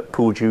profession that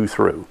pulled you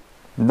through.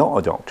 Not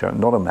a doctor,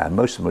 not a man.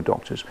 Most of them are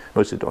doctors.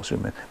 Most of the doctors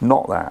are men.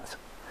 Not that.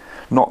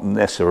 Not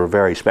unless they were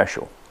very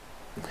special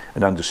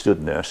and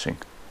understood nursing.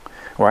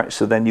 All right.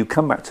 So then you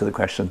come back to the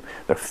question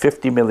that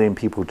 50 million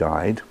people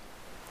died.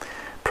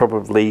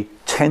 Probably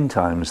 10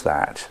 times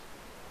that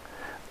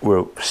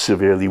were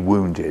severely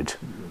wounded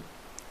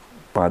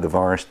by the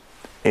virus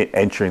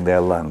entering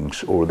their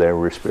lungs or their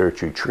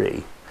respiratory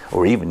tree,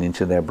 or even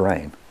into their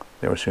brain.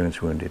 They were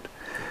seriously wounded.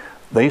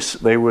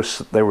 They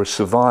were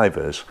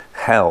survivors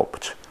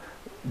helped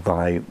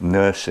by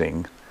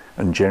nursing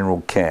and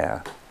general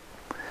care,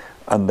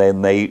 and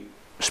then they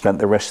spent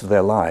the rest of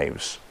their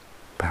lives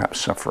perhaps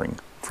suffering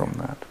from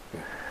that.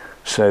 Yeah.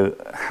 So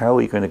how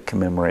are you going to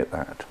commemorate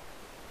that?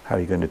 How are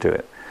you going to do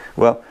it?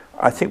 Well,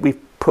 I think we've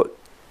put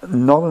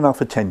not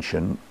enough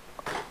attention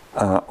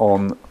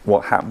on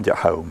what happened at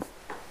home.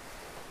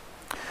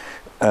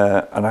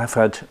 And I've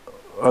had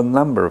a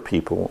number of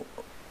people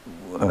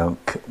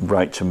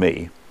write to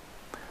me.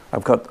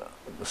 I've got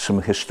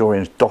some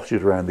historians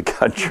dotted around the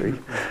country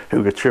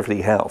who are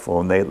terrifically helpful,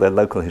 and they're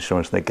local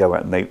historians, and they go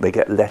out and they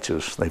get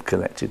letters, they've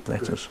collected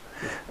letters.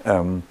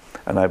 And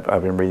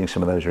I've been reading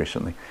some of those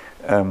recently.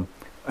 And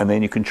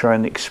then you can try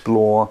and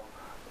explore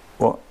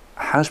what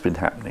has been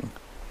happening.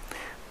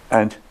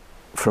 And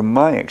from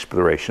my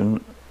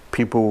exploration,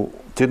 people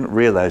didn't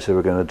realize they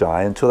were going to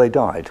die until they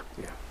died.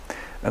 Yeah.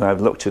 And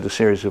I've looked at a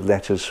series of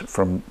letters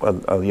from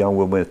a young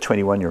woman, a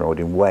 21-year-old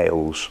in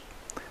Wales,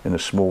 in a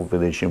small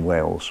village in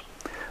Wales.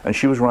 And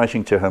she was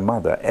writing to her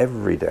mother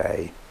every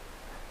day.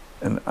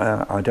 And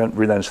I don't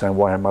really understand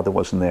why her mother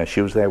wasn't there.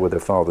 She was there with her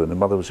father, and the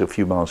mother was a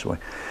few miles away.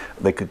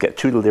 They could get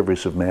 2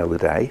 deliveries of mail a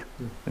day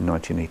in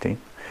 1918.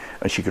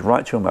 And she could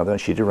write to her mother, and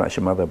she did write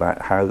to her mother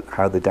about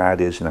how the dad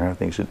is and how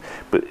things are.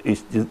 But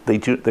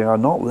they are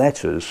not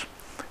letters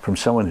from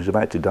someone who's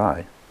about to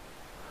die.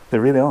 They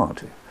really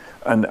aren't.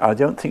 And I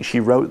don't think she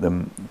wrote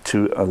them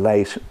to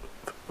allay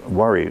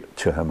worry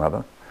to her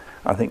mother.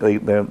 I think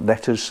they're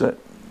letters that,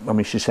 I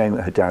mean, she's saying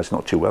that her dad's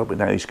not too well, but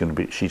now she's going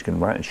to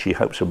write, and she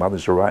hopes her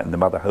mother's all right, and the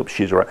mother hopes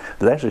she's all right.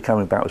 The letters are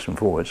coming backwards and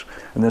forwards,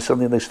 and then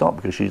suddenly they stop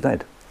because she's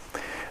dead.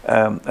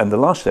 And the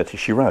last letter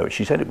she wrote,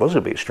 she said it was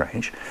a bit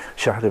strange.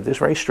 She had this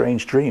very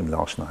strange dream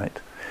last night,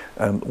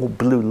 all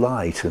blue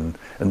light, and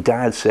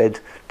Dad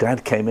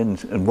came in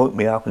and woke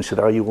me up and said,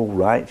 "Are you all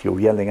right? You're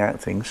yelling out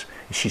things."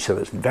 And she said,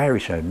 "It's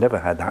very strange. Never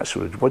had that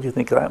sort of. What do you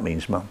think that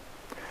means, Mum?"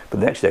 But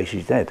the next day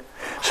she's dead.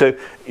 So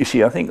you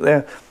see, I think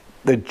they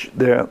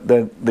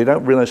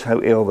don't realise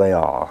how ill they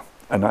are,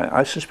 and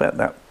I suspect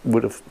that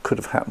could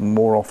have happened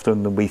more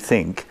often than we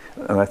think.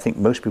 And I think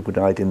most people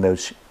died in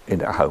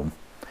at home.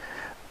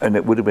 And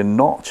it would have been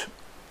not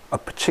a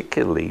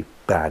particularly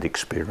bad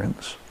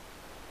experience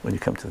when you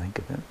come to think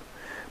of it,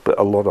 but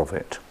a lot of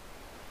it.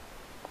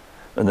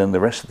 And then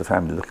the rest of the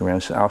family looking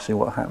around and asking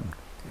what happened.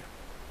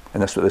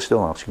 And that's what they're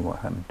still asking, what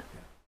happened.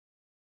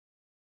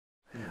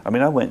 I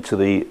mean, I went to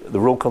the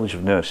Royal College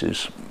of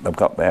Nurses. I've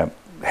got their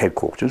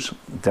headquarters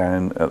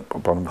down at the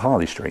bottom of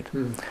Harley Street.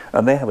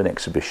 And they have an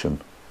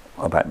exhibition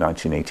about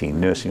 1918,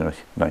 nursing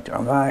 19.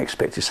 And I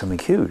expected something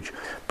huge,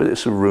 but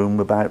it's a room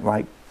about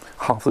like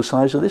half the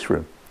size of this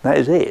room. That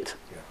is it,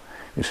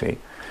 you see.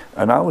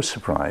 And I was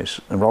surprised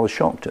and rather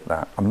shocked at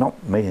that. I'm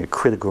not making a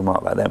critical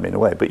remark about them in a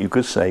way, but you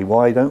could say,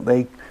 why don't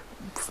they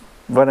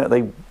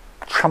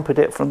trumpet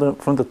it from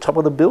the top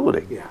of the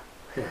building?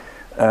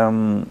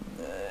 And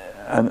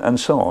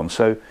so on.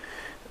 So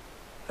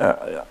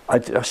I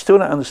still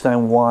don't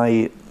understand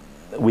why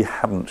we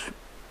haven't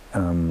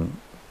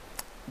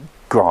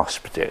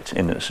grasped it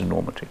in its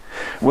enormity.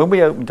 When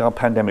we opened our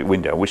pandemic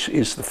window, which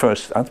is the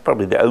first, and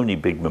probably the only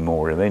big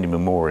memorial, the only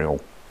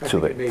memorial to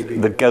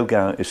the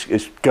Gauguin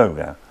is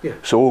Gauguin. Yeah.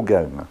 So all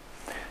Gauguin.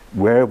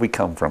 Where have we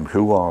come from?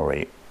 Who are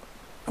we?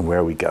 And where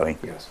are we going?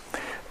 Yes.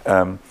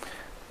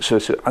 So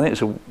I think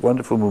it's a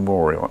wonderful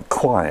memorial.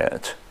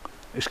 Quiet.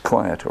 It's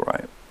quiet, all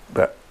right,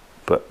 but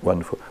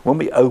wonderful. When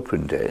we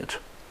opened it,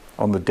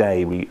 on the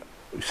day we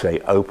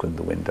say opened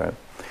the window,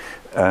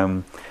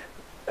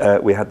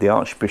 we had the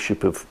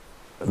Archbishop of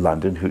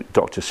London,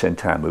 Dr.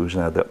 Centennial, who's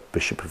now the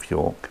Bishop of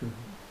York,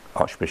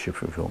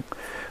 Archbishop of York,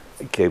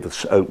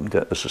 opened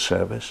it as a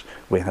service.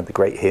 We had the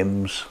great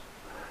hymns.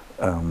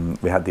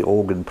 We had the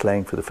organ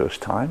playing for the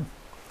first time.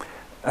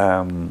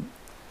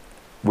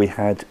 We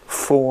had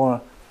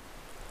 4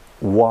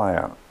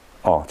 wire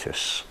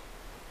artists,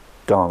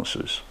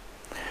 dancers,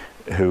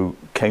 who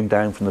came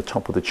down from the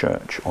top of the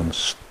church on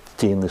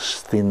stainless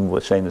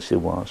steel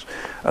wires,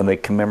 and they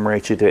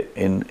commemorated it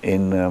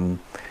in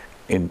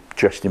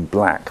dressed in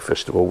black,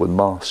 first of all, with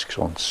masks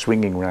on,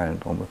 swinging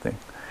round on the thing.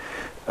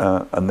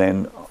 And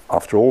then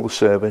after all the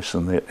service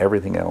and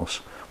everything else,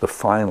 the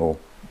final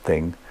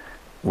thing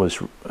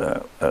was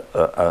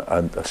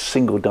a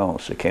single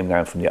dancer came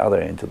down from the other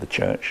end of the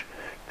church,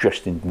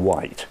 dressed in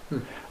white,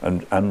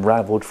 and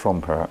unravelled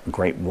from her a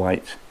great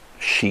white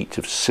sheet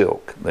of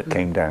silk that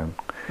came down.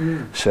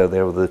 So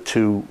there were the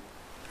 2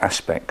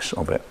 aspects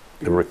of it: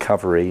 the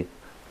recovery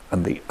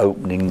and the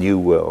opening new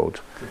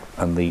world,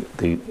 and the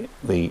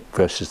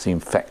versus the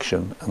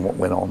infection and what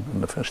went on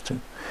in the first 2.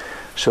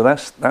 So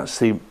that's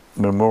the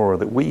memorial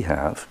that we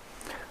have.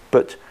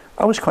 But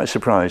I was quite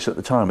surprised at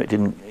the time it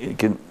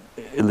didn't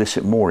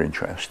elicit more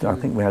interest. I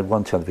think we had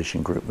 1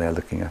 television group there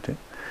looking at it.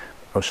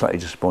 I was slightly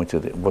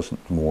disappointed it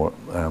wasn't more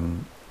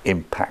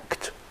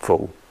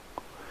impactful.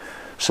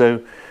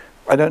 So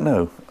I don't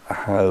know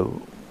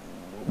how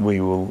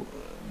we will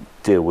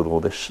deal with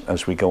all this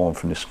as we go on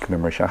from this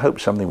commemoration. I hope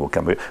something will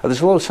come.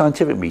 There's a lot of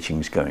scientific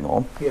meetings going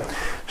on. Yeah.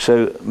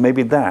 So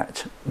maybe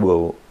that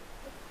will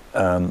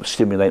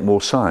stimulate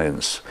more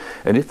science.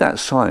 And if that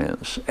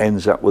science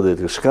ends up with a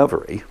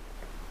discovery,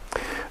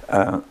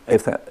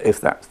 If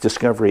that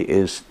discovery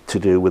is to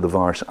do with a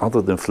virus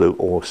other than flu,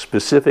 or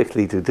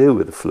specifically to do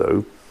with the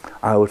flu,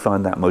 I would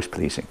find that most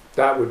pleasing.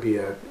 That would be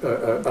a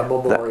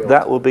memorial.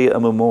 That would be a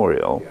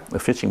memorial, Yeah. a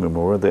fitting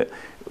memorial that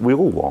we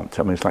all want.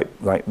 I mean, it's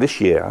like this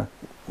year,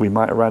 we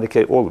might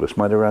eradicate, all of us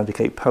might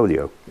eradicate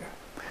polio. Yeah.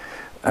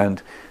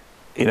 And,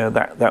 you know,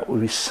 that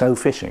would be so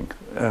fitting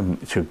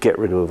to get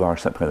rid of a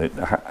virus like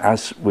polio,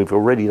 as we've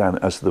already done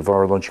as the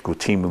virological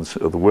team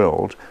of the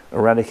world,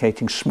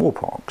 eradicating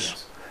smallpox.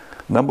 Yes.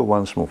 Number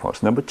 1,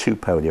 smallpox. Number 2,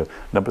 polio.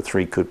 Number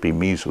 3 could be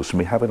measles, and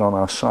we have it on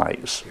our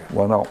sites,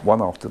 Yeah.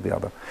 one after the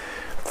other.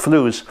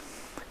 Flu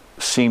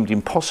seems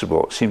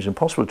impossible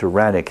to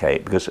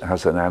eradicate because it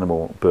has an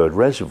animal-bird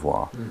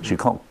reservoir. Mm-hmm.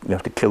 So you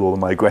have to kill all the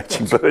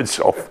migrating birds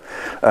off.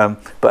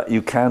 But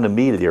you can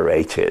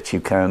ameliorate it.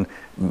 You can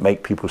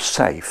make people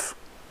safe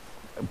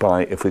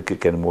if we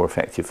could get more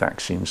effective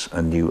vaccines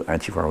and new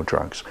antiviral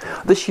drugs.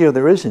 This year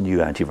there is a new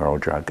antiviral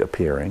drug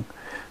appearing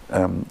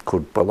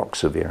called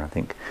baloxavir, I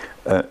think,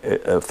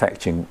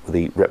 affecting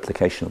the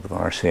replication of the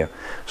virus here.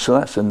 So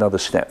that's another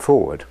step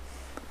forward.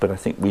 But I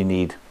think we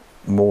need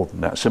more than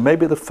that. So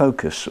maybe the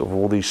focus of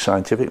all these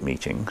scientific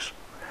meetings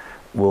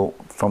will,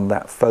 from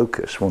that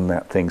focus, from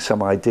that thing,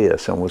 some idea,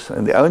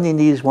 and it only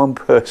needs one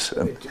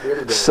person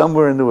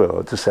somewhere in the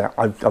world to say,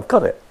 I've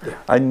got it. Yeah.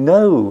 I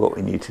know what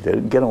we need to do,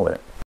 and get on with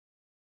it.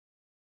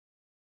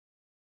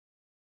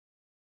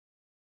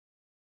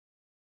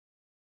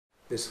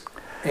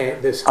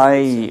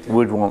 I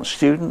would want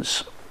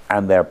students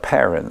and their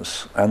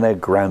parents and their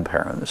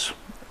grandparents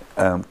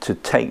to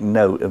take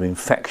note of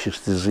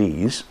infectious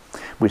disease,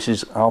 which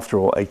is, after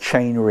all, a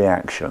chain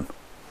reaction.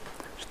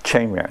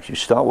 Chain reaction. You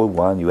start with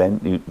one,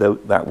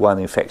 that one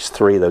infects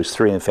 3, those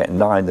 3 infect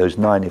 9, those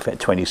 9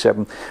 infect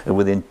 27,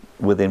 and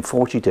within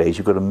 40 days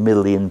you've got 1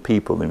 million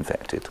people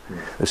infected.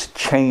 There's a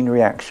chain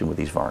reaction with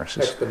these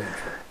viruses.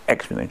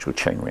 Exponential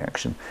chain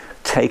reaction.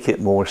 Take it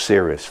more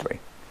seriously.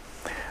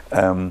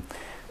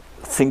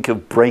 Think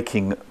of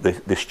breaking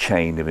this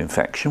chain of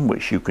infection,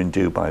 which you can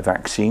do by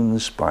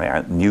vaccines,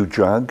 by new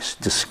drugs,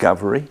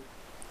 discovery,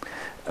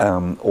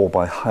 or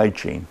by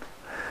hygiene.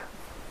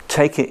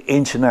 Take it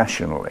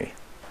internationally,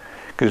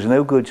 because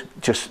no good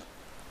just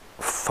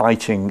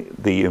fighting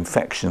the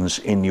infections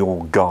in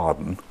your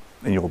garden,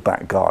 in your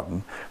back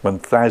garden, when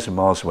 1,000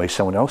 miles away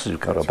someone else has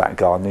got a back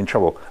garden in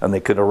trouble, and they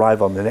could arrive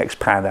on the next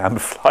Pan Am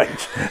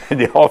flight in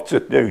the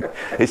afternoon.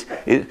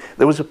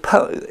 There was a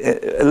poet,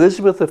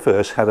 Elizabeth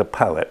I had a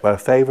poet. My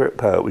favourite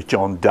poet was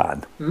John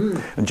Donne.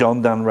 And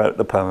John Donne wrote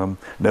the poem,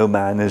 "No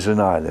man is an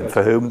island,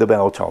 for whom the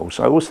bell tolls."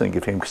 I always think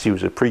of him because he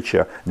was a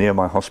preacher near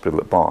my hospital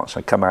at Barts.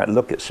 I come out and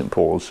look at St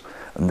Paul's,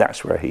 and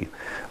that's where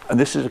and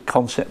this is a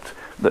concept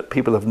that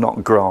people have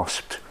not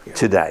grasped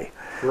today.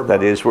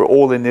 That is, we're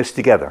all in this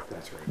together.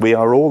 That's right. We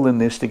are all in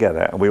this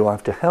together, and we will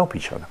have to help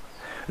each other.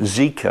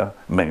 Zika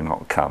may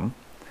not come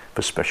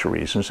for special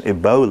reasons.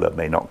 Ebola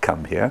may not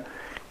come here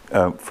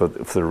for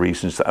the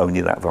reasons that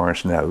only that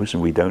virus knows,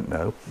 and we don't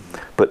know.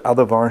 But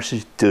other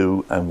viruses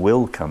do and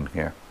will come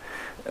here.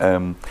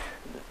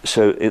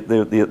 So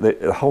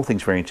the whole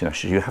thing's very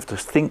international. You have to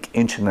think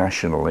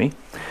internationally,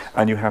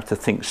 and you have to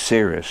think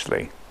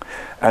seriously.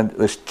 And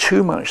there's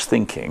too much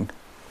thinking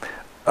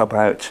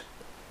about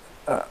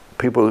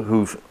people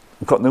who've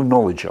got no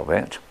knowledge of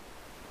it,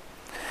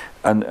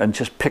 and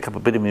just pick up a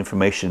bit of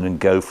information and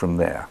go from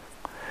there.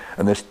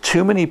 And there's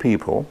too many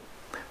people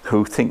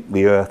who think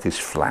the earth is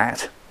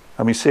flat.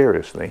 I mean,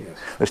 seriously. Yes.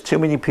 There's too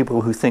many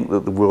people who think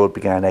that the world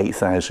began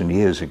 8,000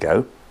 years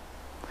ago.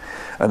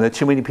 And there are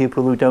too many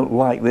people who don't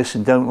like this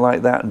and don't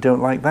like that and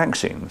don't like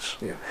vaccines.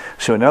 Yeah.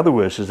 So in other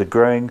words, there's a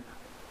growing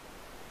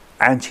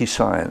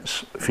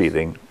anti-science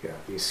feeling,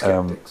 these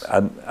skeptics.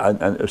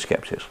 and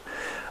skeptics.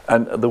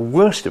 And the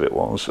worst of it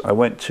was, I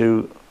went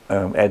to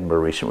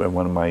Edinburgh recently, where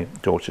one of my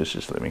daughters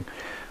is living,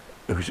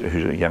 who's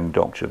a young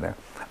doctor there.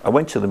 I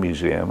went to the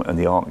museum and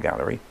the art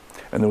gallery,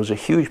 and there was a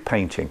huge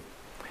painting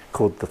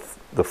called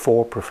the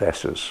Four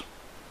Professors.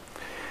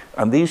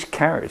 And these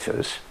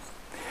characters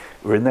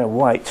were in their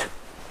white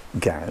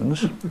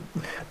gowns,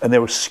 and they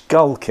were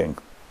skulking.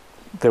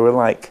 They were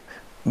like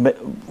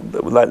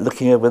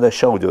looking over their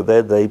shoulder.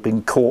 They'd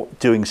been caught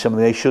doing something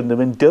they shouldn't have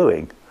been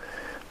doing.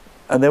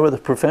 And they were the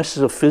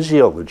professors of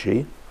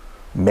physiology,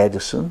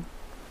 medicine,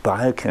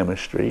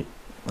 biochemistry,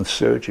 and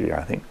surgery,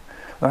 I think.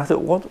 And I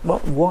thought,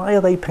 why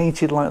are they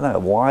painted like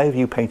that? Why have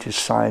you painted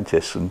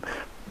scientists and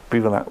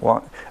people like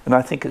what? And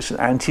I think it's an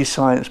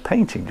anti-science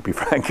painting, to be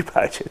frank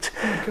about it.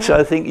 Okay. So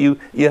I think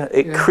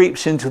it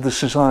creeps into the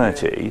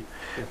society,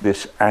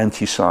 this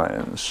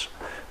anti-science,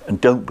 and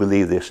don't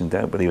believe this and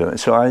don't believe that.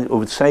 So I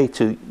would say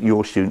to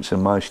your students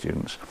and my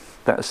students,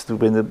 that's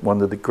been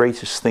one of the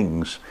greatest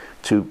things,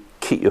 to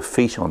keep your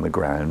feet on the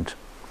ground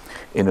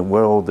in a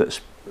world that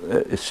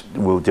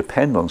will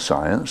depend on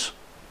science.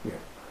 Yeah.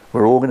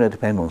 We're all going to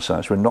depend on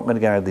science. We're not going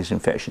to get out of these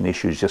infection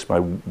issues just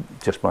by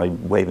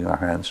waving our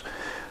hands.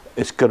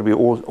 It's got to be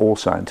all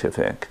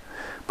scientific.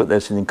 But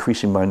there's an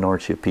increasing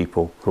minority of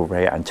people who are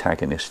very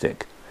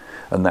antagonistic,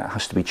 and that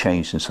has to be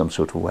changed in some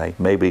sort of way.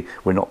 Maybe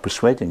we're not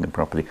persuading them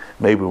properly.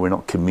 Maybe we're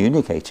not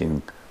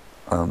communicating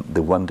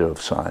the wonder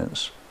of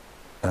science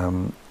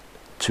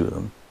to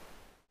them.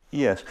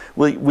 Yes,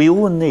 we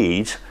all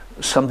need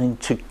something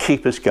to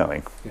keep us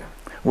going. Yeah.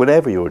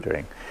 Whatever you're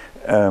doing,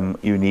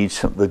 you need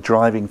the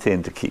driving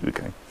thing to keep you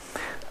going.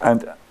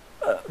 And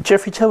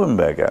Jeffrey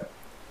Tobenberger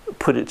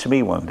put it to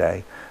me one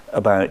day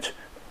about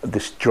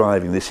this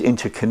driving, this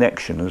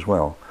interconnection as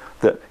well.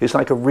 That it's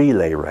like a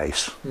relay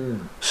race.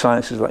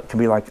 Science can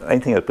be like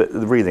anything else, but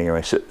the relay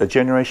race. A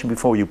generation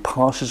before you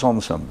passes on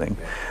something,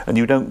 and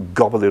you don't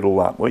gobble it all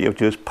up. What you have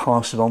to do is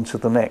pass it on to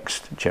the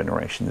next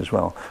generation as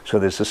well. So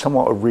there's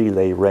somewhat a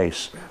relay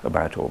race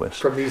about all this.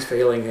 From these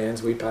failing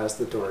hands, we pass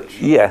the torch.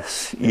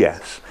 Yes,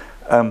 yes.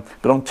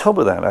 But on top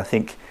of that, I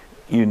think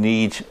you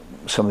need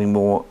something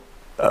more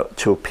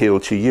to appeal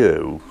to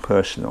you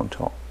personally on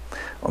top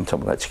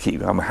of that to keep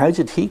going. How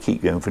did he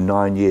keep going for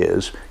 9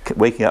 years,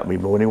 waking up every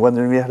morning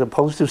wondering if he had a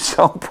positive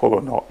sample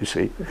or not, you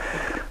see?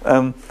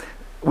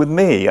 With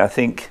me, I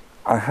think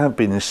I have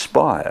been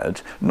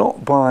inspired,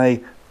 not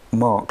by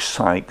Mark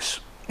Sykes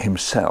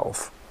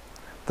himself,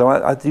 though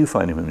I do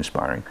find him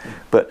inspiring,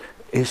 but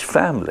his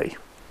family,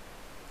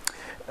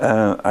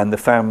 and the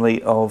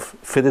family of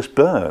Phyllis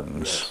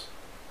Burns,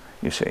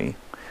 you see,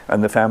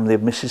 and the family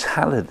of Mrs.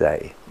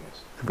 Halliday,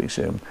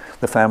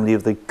 the family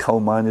of the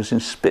coal miners in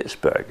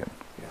Spitsbergen.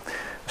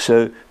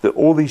 So that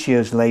all these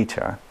years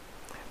later,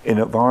 in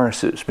a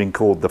virus that's been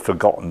called the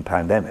forgotten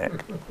pandemic,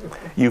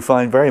 you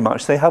find very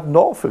much they have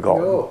not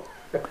forgotten. No.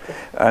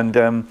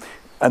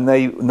 And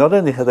they not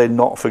only have they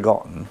not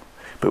forgotten,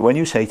 but when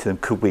you say to them,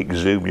 could we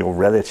exhume your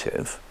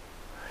relative?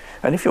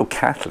 And if you're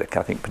Catholic,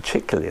 I think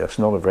particularly that's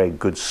not a very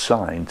good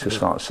sign to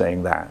start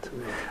saying that.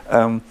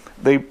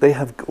 We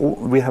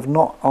have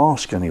not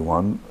asked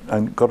anyone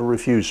and got a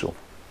refusal.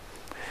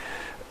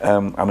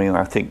 I mean,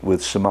 I think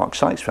with Sir Mark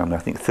Sykes' family, I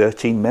think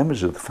 13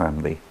 members of the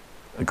family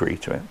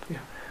agreed to it,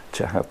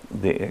 to have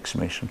the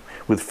exhumation.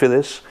 With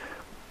Phyllis,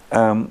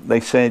 they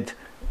said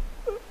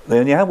they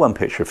only had one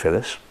picture of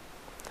Phyllis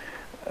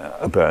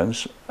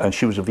Burns, and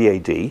she was a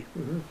VAD,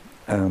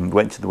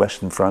 went to the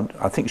Western Front.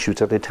 I think she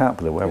was at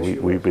Etapler, where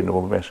we've been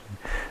all the rest,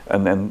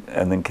 and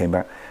then came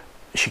back.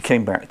 She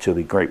came back to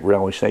the great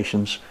railway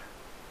stations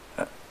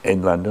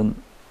in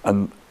London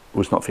and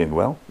was not feeling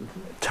well,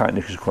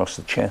 tightness across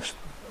the chest.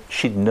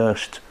 She'd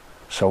nursed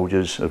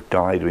soldiers who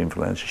died of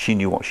influenza. She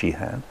knew what she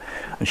had,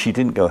 and she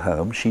didn't go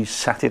home. She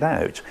sat it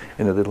out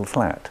in a little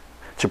flat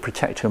to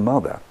protect her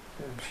mother.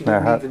 She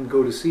didn't even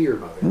go to see her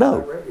mother.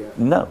 No, is that right? Yeah.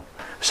 no.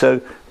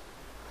 So,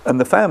 and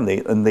the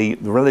family and the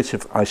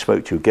relative I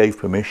spoke to gave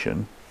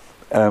permission.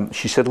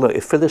 She said, "Look,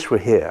 if Phyllis were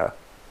here,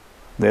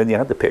 they only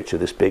had the picture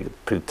this big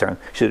town.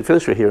 She said, if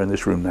Phyllis were here in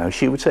this room now,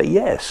 she would say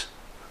yes."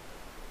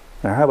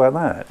 Now, how about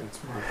that?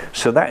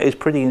 So that is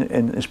pretty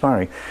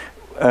inspiring.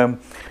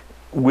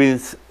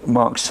 With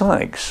Mark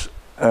Sykes,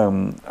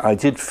 I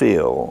did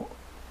feel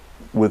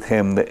with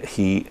him that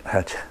he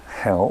had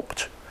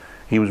helped.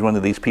 He was one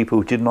of these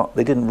people who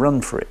they didn't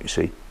run for it, you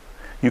see.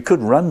 You could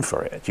run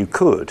for it, you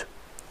could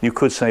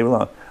say,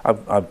 well,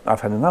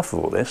 I've had enough of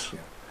all this. Yeah.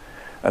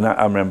 And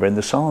I remember in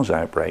the SARS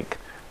outbreak,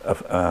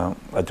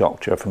 a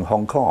doctor from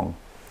Hong Kong,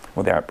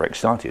 when the outbreak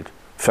started,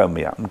 phoned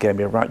me up and gave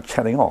me a right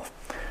telling off.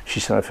 She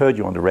said, I've heard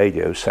you on the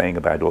radio saying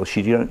about all this.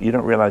 You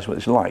don't realise what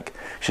it's like.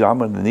 She said,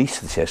 I'm an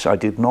anaesthetist. I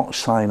did not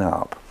sign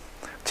up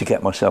to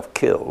get myself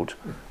killed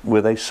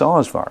with a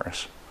SARS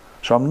virus.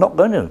 So I'm not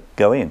going to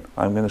go in.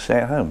 I'm going to stay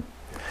at home.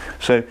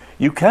 So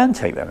you can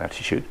take that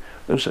attitude.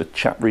 There was a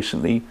chap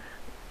recently,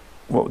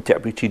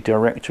 Deputy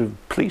Director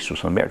of Police or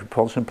something,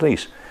 Metropolitan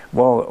Police,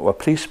 while a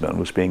policeman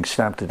was being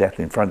stabbed to death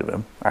in front of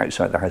him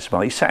outside the House of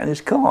Parliament, he sat in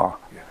his car.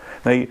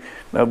 Yeah.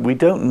 Now, we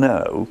don't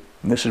know,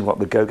 and this is what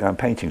the Gauguin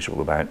painting's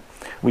all about,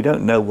 we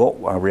don't know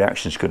what our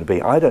reaction is going to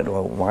be. I don't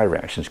know what my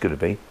reaction is going to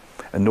be,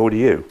 and nor do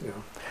you. Yeah.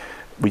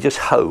 We just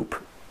hope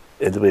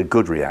it'll be a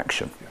good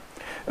reaction. Yeah.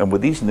 And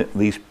with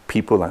these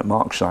people like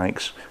Mark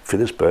Sykes,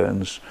 Phyllis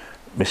Burns,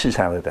 Mrs.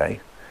 Halliday,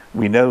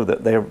 we know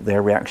that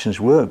their reactions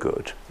were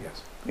good.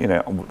 Yes. You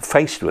know,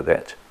 faced with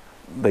it,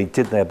 they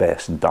did their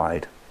best and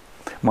died.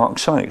 Mark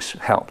Sykes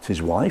helped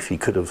his wife. He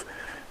could have,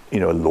 a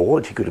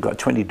lord, he could have got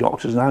 20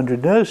 doctors and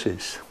 100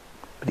 nurses,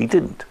 but he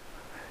didn't.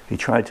 He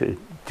tried to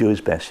do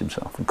his best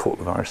himself and caught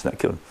the virus and that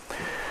killed him.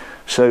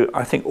 So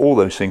I think all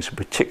those things are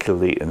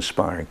particularly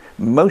inspiring.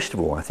 Most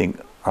of all, I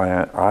think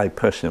I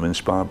personally am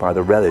inspired by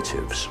the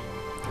relatives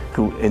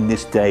who, in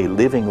this day,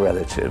 living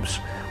relatives,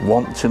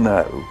 want to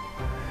know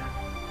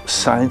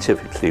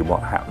scientifically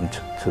what happened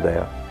to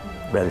their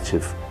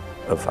relative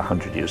of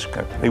 100 years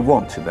ago. They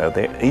want to know,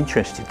 they're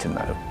interested to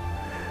know.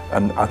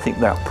 And I think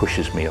that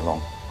pushes me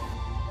along.